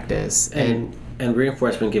take practice. And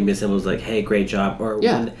reinforcement can be as simple as like, "Hey, great job!" Or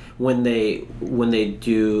when they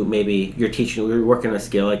do, maybe you're teaching, we're working on a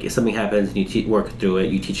skill. Like if something happens and you work through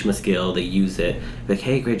it, you teach them a skill, they use it. Like,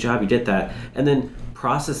 "Hey, great job, you did that," and then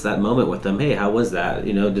process that moment with them. Hey, how was that?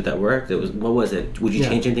 Did that work? What was it? Would you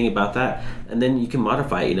change anything about that? And then you can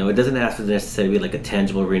modify it. It doesn't have to necessarily be like a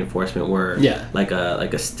tangible reinforcement where like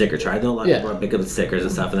a sticker chart. I know a lot of people are big with stickers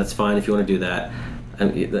and stuff, and that's fine if you want to do that.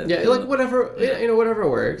 Like whatever, whatever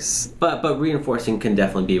works. But reinforcing can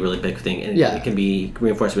definitely be a really big thing, and it can be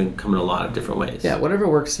reinforcement come in a lot of different ways. Yeah, whatever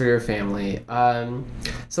works for your family.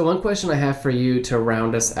 So one question I have for you to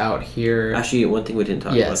round us out here. Actually, one thing we didn't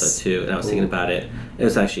talk about that too, and I was thinking about it.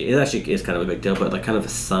 It actually is kind of a big deal, but like kind of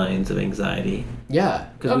signs of anxiety. Yeah.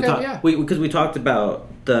 Because we talked about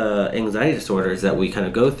the anxiety disorders that we kind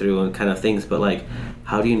of go through and kind of things, but like,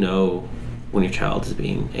 how do you know when your child is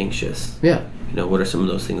being anxious? Yeah. What are some of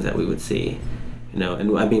those things that we would see? And I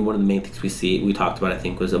mean, one of the main things we talked about, I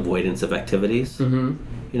think, was avoidance of activities. Mm-hmm.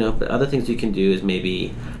 But other things you can do is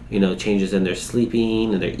maybe, changes in their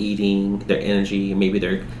sleeping and their eating, their energy. Maybe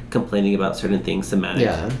they're complaining about certain things, somatic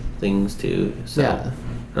things too. So,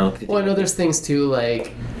 I know there's things too,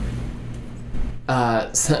 like,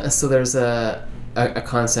 so there's a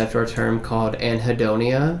concept or a term called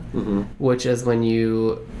anhedonia, which is when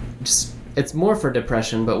you just, it's more for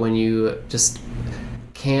depression, but when you just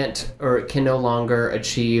can't or can no longer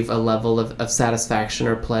achieve a level of satisfaction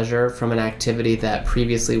or pleasure from an activity that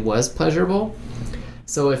previously was pleasurable.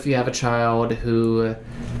 So if you have a child who,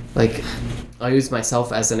 like, I'll use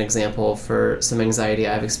myself as an example for some anxiety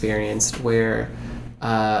I've experienced where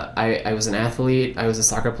I was an athlete, I was a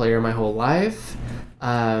soccer player my whole life.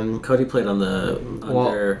 Cody played on the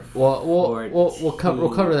under. We'll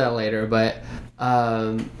cover that later, but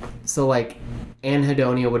so like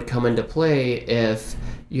anhedonia would come into play if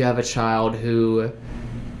you have a child who,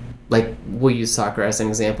 like, we'll use soccer as an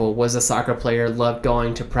example, was a soccer player, loved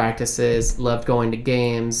going to practices, loved going to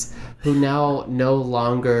games, who now no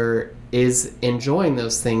longer is enjoying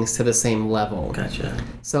those things to the same level. Gotcha.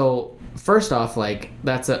 So first off, like,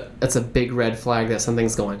 that's a big red flag that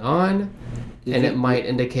something's going on, and it might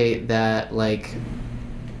indicate that, like,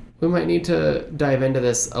 we might need to dive into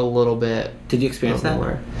this a little bit. Did you experience that?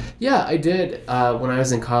 More. Yeah, I did. When I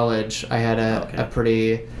was in college, I had a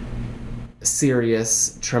pretty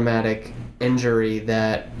serious traumatic injury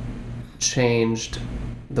that changed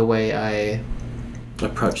the way I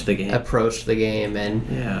approached the game.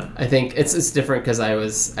 And I think it's different because I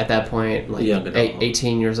was at that point like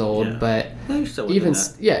 18 years old, but even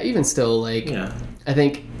still, like, I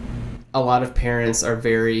think a lot of parents are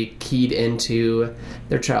very keyed into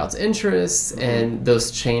their child's interests and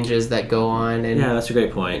those changes that go on. And that's a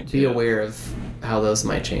great point. Be aware of how those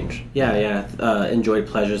might change. Enjoy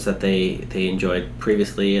pleasures that they enjoyed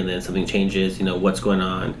previously, and then something changes. What's going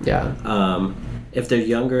on. If they're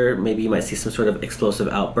younger, maybe you might see some sort of explosive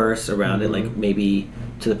outbursts around it, like maybe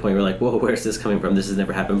to the point where like, whoa, where's this coming from? This has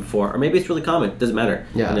never happened before. Or maybe it's really common. Doesn't matter.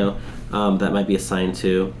 That might be a sign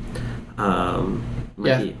too.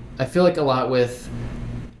 I feel like a lot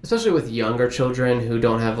especially with younger children who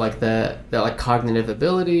don't have like that like cognitive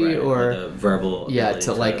ability or the verbal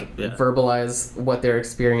verbalize what they're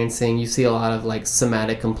experiencing. You see a lot of like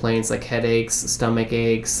somatic complaints like headaches, stomach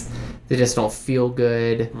aches. They just don't feel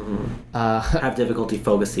good. Have difficulty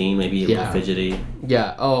focusing, maybe a little fidgety.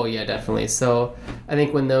 Yeah. Oh yeah, definitely. So I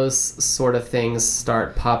think when those sort of things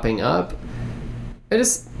start popping up, I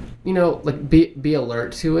just like be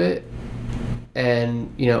alert to it.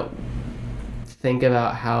 And think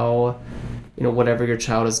about how whatever your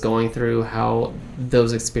child is going through, how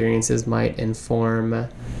those experiences might inform, I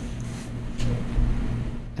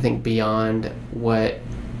think, beyond what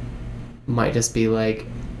might just be like,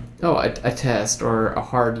 a test or a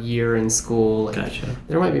hard year in school. Like, gotcha.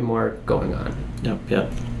 There might be more going on.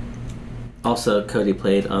 Yep. Also, Cody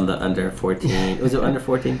played on the under 14. Was it under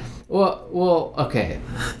 14? Well, okay.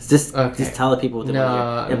 Just tell the people with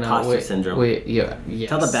the imposter syndrome. Yes.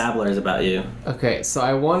 Tell the babblers about you. Okay, so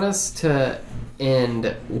I want us to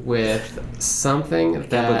end with something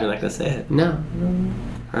that... You're not going to say it? No.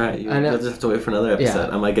 All right, you'll just have to wait for another episode.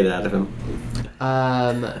 I might get it out of him.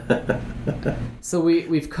 So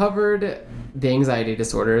we've covered the anxiety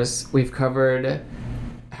disorders. We've covered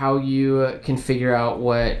how you can figure out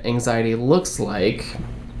what anxiety looks like.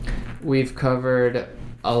 We've covered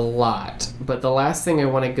a lot, but the last thing I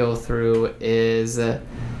want to go through is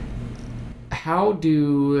how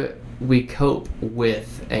do we cope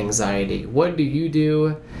with anxiety? What do you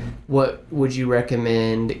do? What would you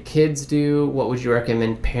recommend kids do? What would you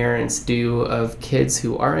recommend parents do of kids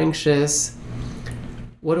who are anxious?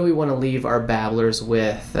 what do we want to leave our babblers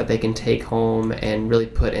with that they can take home and really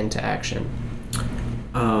put into action?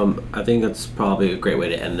 I think that's probably a great way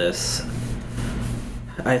to end this.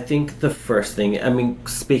 I think the first thing, I mean,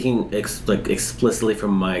 speaking explicitly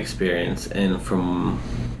from my experience and from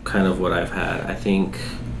kind of what I've had, I think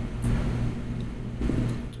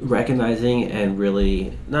recognizing and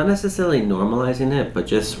really not necessarily normalizing it, but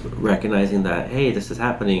just recognizing that, hey, this is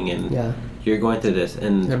happening and you're going through this,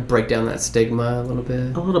 and kind of break down that stigma a little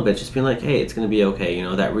bit. Just being like, hey, it's going to be okay, you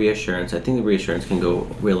know, that reassurance. I think the reassurance can go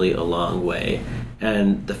really a long way,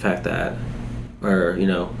 and the fact that, or, you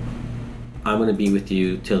know, I'm going to be with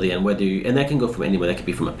you till the end, and that can go from anywhere. That can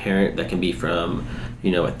be from a parent, that can be from, you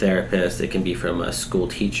know, a therapist, it can be from a school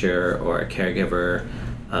teacher or a caregiver.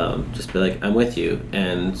 Just be like, I'm with you,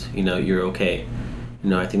 and, you know, you're okay. You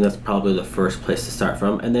know, I think that's probably the first place to start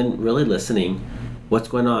from, and then really listening. What's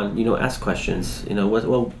going on? You know, ask questions. You know,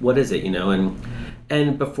 what is it? You know,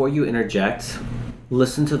 and before you interject,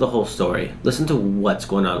 listen to the whole story. Listen to what's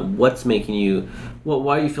going on. What's making you?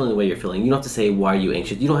 Why are you feeling the way you're feeling? You don't have to say, why are you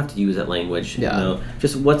anxious? You don't have to use that language. Yeah. You know,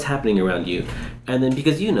 just what's happening around you, and then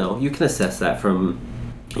because you know, you can assess that from,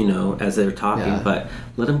 you know, as they're talking, but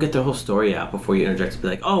let them get their whole story out before you interject to be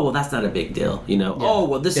like, oh, well, that's not a big deal, you know. Oh,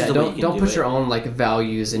 well, this is the way you can don't put your own like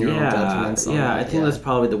values and your own judgments on I think that's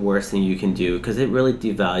probably the worst thing you can do, because it really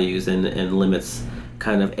devalues and limits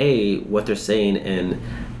kind of what they're saying, and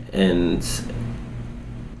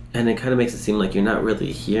it kind of makes it seem like you're not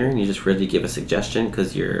really hearing. You just really give a suggestion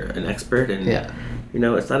because you're an expert, and you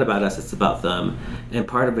know, it's not about us, it's about them. And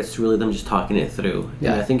part of it's really them just talking it through.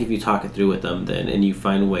 Yeah. And I think if you talk it through with them then, and you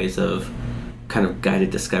find ways of kind of guided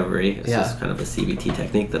discovery, it's just kind of a CBT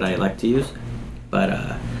technique that I like to use. But,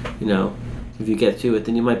 you know, if you get to it,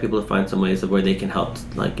 then you might be able to find some ways of where they can help,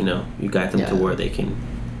 like, you know, you guide them to where they can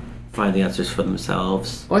find the answers for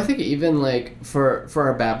themselves. Well, I think even, like, for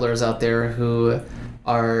our babblers out there who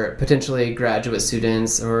are potentially graduate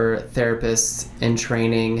students or therapists in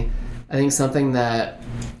training, I think something that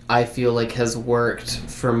I feel like has worked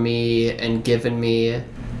for me and given me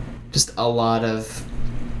just a lot of,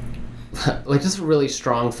 like, just a really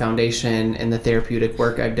strong foundation in the therapeutic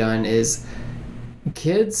work I've done is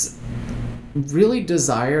kids really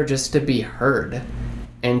desire just to be heard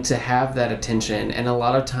and to have that attention. And a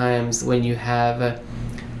lot of times when you have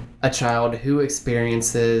a child who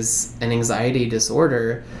experiences an anxiety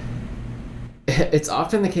disorder, it's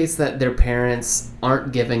often the case that their parents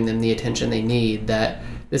aren't giving them the attention they need, that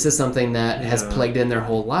this is something that has plagued in their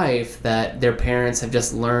whole life, that their parents have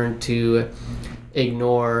just learned to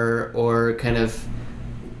ignore or kind of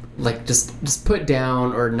like just put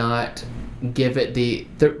down or not give it the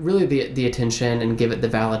attention and give it the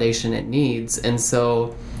validation it needs. And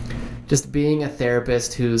so just being a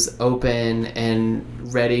therapist who's open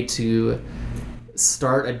and ready to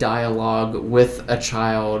start a dialogue with a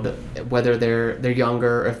child, whether they're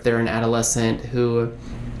younger or if they're an adolescent, who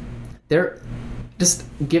just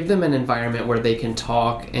give them an environment where they can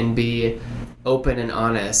talk and be open and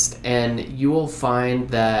honest, and you will find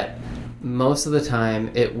that most of the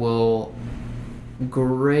time it will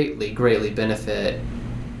greatly benefit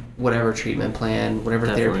whatever treatment plan, whatever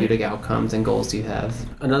therapeutic outcomes and goals you have.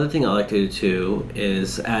 Another thing I like to do too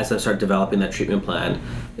is, as I start developing that treatment plan,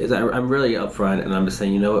 is I'm really upfront and I'm just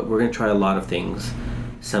saying, you know what, we're going to try a lot of things.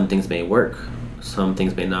 Some things may work, some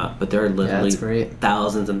things may not, but there are literally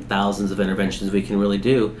thousands and thousands of interventions we can really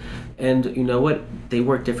do. And you know what, they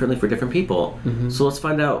work differently for different people. Mm-hmm. So let's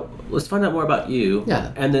find out more about you.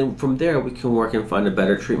 Yeah. And then from there we can work and find a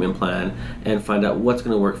better treatment plan and find out what's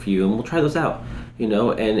going to work for you, and we'll try those out. You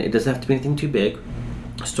know, and it doesn't have to be anything too big.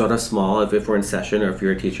 Start off small. If we're in session or if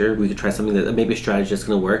you're a teacher, we could try something that maybe a strategy that's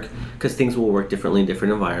going to work, because things will work differently in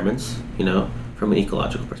different environments, you know, from an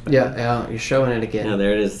ecological perspective. Yeah, you're showing it again. Yeah,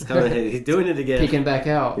 there it is. It's coming, he's doing it again. Peeking back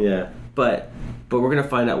out. Yeah, but we're going to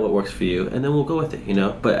find out what works for you, and then we'll go with it, you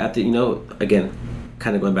know. But at the, you know, again,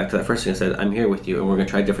 kind of going back to that first thing I said, I'm here with you, and we're going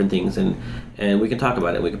to try different things, and we can talk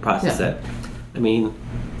about it. We can process it. I mean,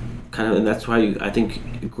 kind of, and that's why I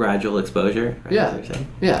think gradual exposure. Right?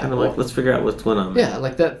 Yeah. Kind of like, let's figure out what's going on. Yeah,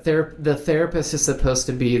 like that. The therapist is supposed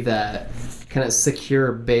to be that kind of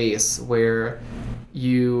secure base where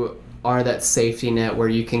you are that safety net where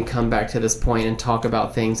you can come back to this point and talk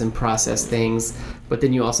about things and process things, but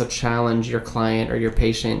then you also challenge your client or your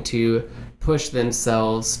patient to push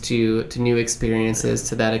themselves to new experiences,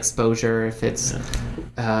 to that exposure, if it's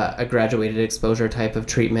a graduated exposure type of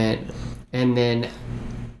treatment. And then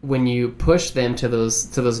when you push them to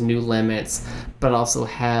those new limits, but also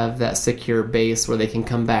have that secure base where they can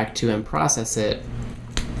come back to and process it,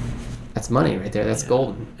 that's money right there. That's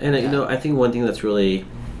golden. And you know, I think one thing that's really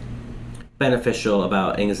beneficial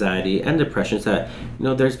about anxiety and depression is that,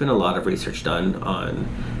 there's been a lot of research done on,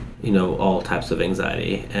 all types of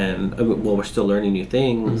anxiety. And while we're still learning new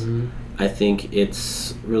things, I think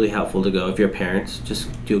it's really helpful to go, if you're a parent, just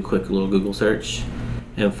do a quick little Google search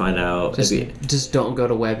and find out. Just don't go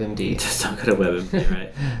to WebMD. Just don't go to WebMD,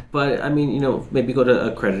 right? But, maybe go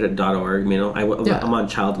to accredited.org. I'm on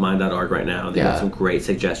childmind.org right now. They have some great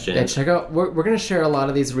suggestions. Yeah, check out. We're going to share a lot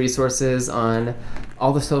of these resources on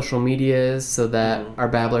all the social medias so that our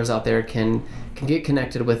babblers out there can get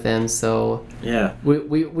connected with them. So yeah,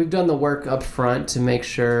 we've done the work up front to make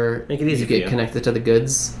sure it easy you get connected to the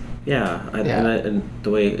goods. Yeah, and the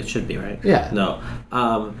way it should be, right? Yeah. No,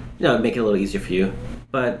 make it a little easier for you.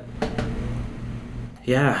 But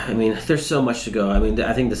yeah, there's so much to go. I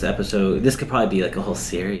think this could probably be like a whole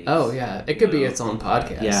series. Oh yeah, it could be its own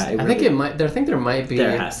podcast. Yeah, I think it might. I think there might be.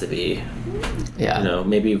 There has to be. Yeah.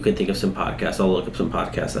 Maybe you could think of some podcasts. I'll look up some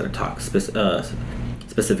podcasts that are talk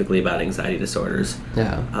specifically about anxiety disorders.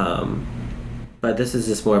 Yeah. But this is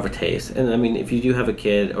just more of a taste. And if you do have a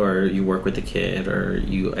kid, or you work with a kid, or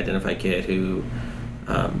you identify a kid who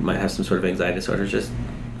might have some sort of anxiety disorder, just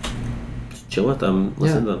chill with them,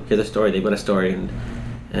 listen to them, hear their story. They've got a story,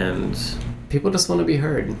 and people just want to be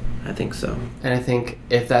heard. I think so. And I think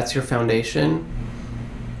if that's your foundation,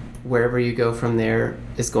 wherever you go from there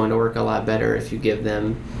is going to work a lot better if you give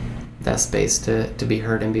them that space to be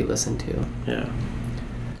heard and be listened to. Yeah.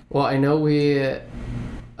 Well, I know we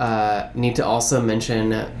need to also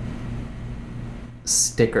mention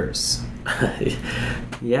stickers.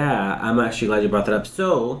 Yeah, I'm actually glad you brought that up.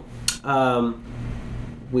 So,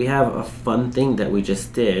 we have a fun thing that we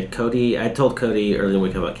just did. I told Cody earlier in the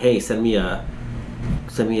week, I'm like, hey, send me a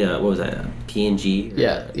what was that, a PNG?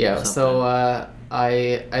 Yeah. So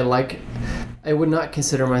I would not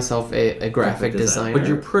consider myself a graphic designer, but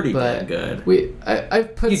you're pretty damn good.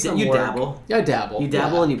 I've put some you work. dabble. Yeah, I dabble. You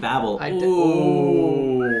dabble and you babble.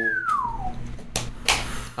 Ooh.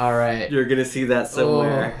 All right. You're gonna see that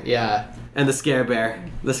somewhere. Oh, yeah. And the Scare Bear.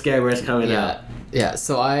 The Scare Bear's coming out. Yeah.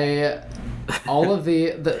 So all of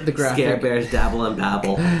the graphic Scare Bears dabble and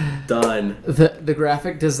babble. Done. The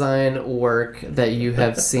graphic design work that you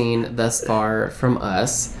have seen thus far from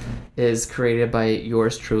us is created by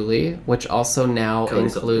yours truly, which also now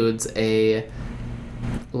includes a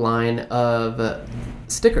line of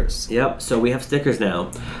stickers. Yep. So we have stickers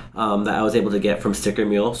now that I was able to get from Sticker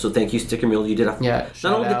Mule. So thank you, Sticker Mule. You did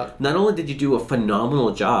not only did you do a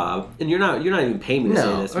phenomenal job, and you're not even paying me to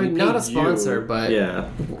say this. Not a sponsor, but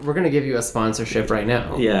we're gonna give you a sponsorship right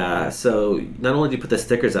now. Yeah. So not only did you put the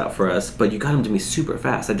stickers out for us, but you got them to me super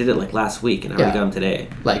fast. I did it like last week, and I already got them today.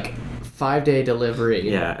 Like 5-day delivery.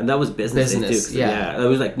 Yeah, and that was business days too. It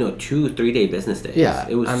was like 2-3 day business days. Yeah,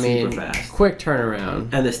 it was super fast. Quick turnaround.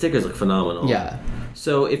 And the stickers look phenomenal. Yeah.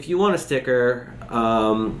 So if you want a sticker,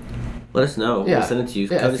 let us know. Yeah. We'll send it to you.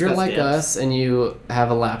 Yeah, if you're like us and you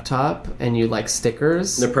have a laptop and you like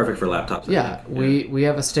stickers, they're perfect for laptops. Yeah, we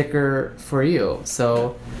have a sticker for you.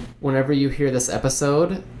 So whenever you hear this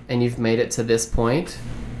episode and you've made it to this point,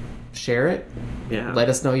 share it. Yeah. Let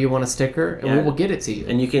us know you want a sticker, and we will get it to you.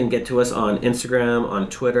 And you can get to us on Instagram, on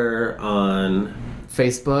Twitter, on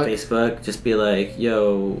Facebook. Just be like,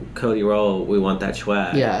 yo, Cody Roll, we want that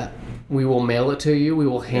swag. Yeah. We will mail it to you. We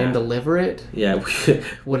will hand deliver it. Yeah.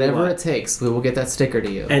 Whatever it takes, we will get that sticker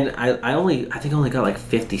to you. And I think I only got like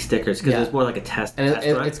 50 stickers because it's more like a test. And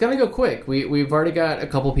it's gonna go quick. We've already got a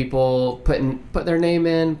couple people put their name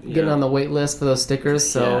in, getting on the wait list for those stickers.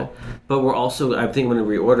 So, but we're also, I think I'm gonna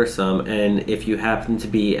reorder some. And if you happen to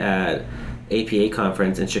be at APA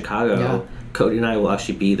conference in Chicago, Cody and I will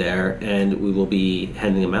actually be there, and we will be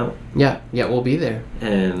handing them out. Yeah, we'll be there.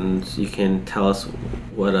 And you can tell us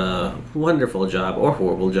what a wonderful job, or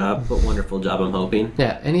horrible job, but wonderful job, I'm hoping.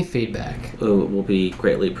 Yeah, any feedback will be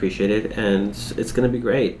greatly appreciated, and it's going to be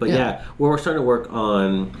great. But we're starting to work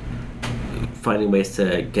on finding ways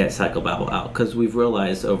to get Psychobabble out, because we've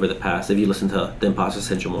realized over the past, if you listen to the Imposter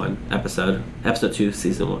Syndrome 1 episode 2,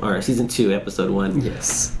 season 2, episode 1.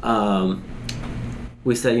 Yes.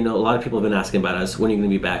 We said, a lot of people have been asking about us. When are you going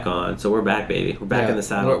to be back on? So we're back, baby. We're back in the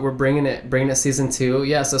saddle. We're bringing it season 2.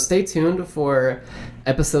 Yeah, so stay tuned for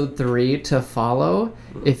episode 3 to follow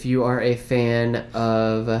if you are a fan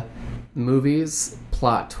of movies,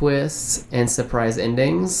 plot twists, and surprise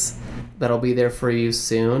endings. That'll be there for you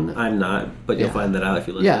soon. I'm not, but you'll find that out if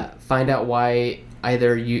you listen. Yeah, find out why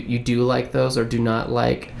either you do like those or do not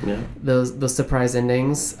like those surprise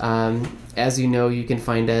endings. As you know, you can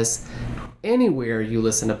find us anywhere you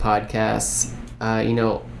listen to podcasts.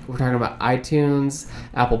 We're talking about iTunes,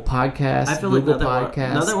 Apple Podcasts, I feel Google like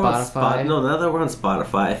Podcasts, now that we're on Spotify. now that we're on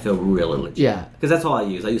Spotify, I feel really legit. Yeah. Because that's all I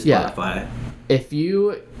use. I use Yeah. Spotify. If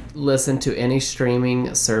you listen to any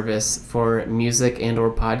streaming service for music and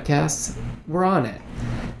or podcasts, we're on it.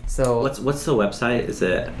 So What's the website? Is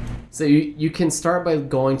it? So you can start by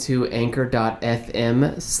going to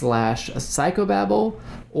anchor.fm/psychobabble,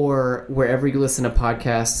 or wherever you listen to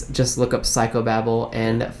podcasts, just look up Psychobabble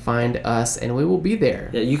and find us, and we will be there.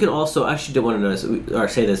 Yeah, you can also, I actually did want to notice, or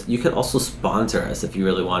say this, you can also sponsor us if you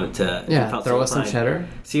really wanted to. Yeah, throw us some cheddar.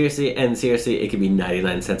 Seriously, it could be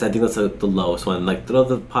 99 cents. I think that's the lowest one. Like, throw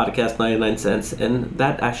the podcast 99 cents, and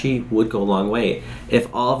that actually would go a long way. If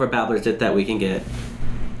all of our babblers did that, we can get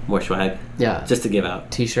more swag. Yeah. Just to give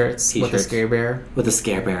out. T-shirts with a scare bear. With a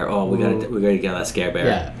scare bear. Oh, we gotta get that scare bear.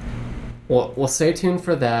 Yeah. Well, stay tuned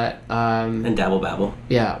for that. And Dabble Babble.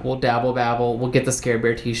 Yeah, we'll Dabble Babble. We'll get the Scare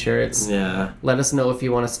Bear t-shirts. Yeah. Let us know if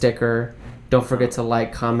you want a sticker. Don't forget to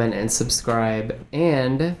like, comment, and subscribe.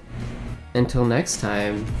 And until next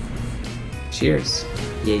time, cheers.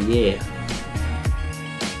 Yeah.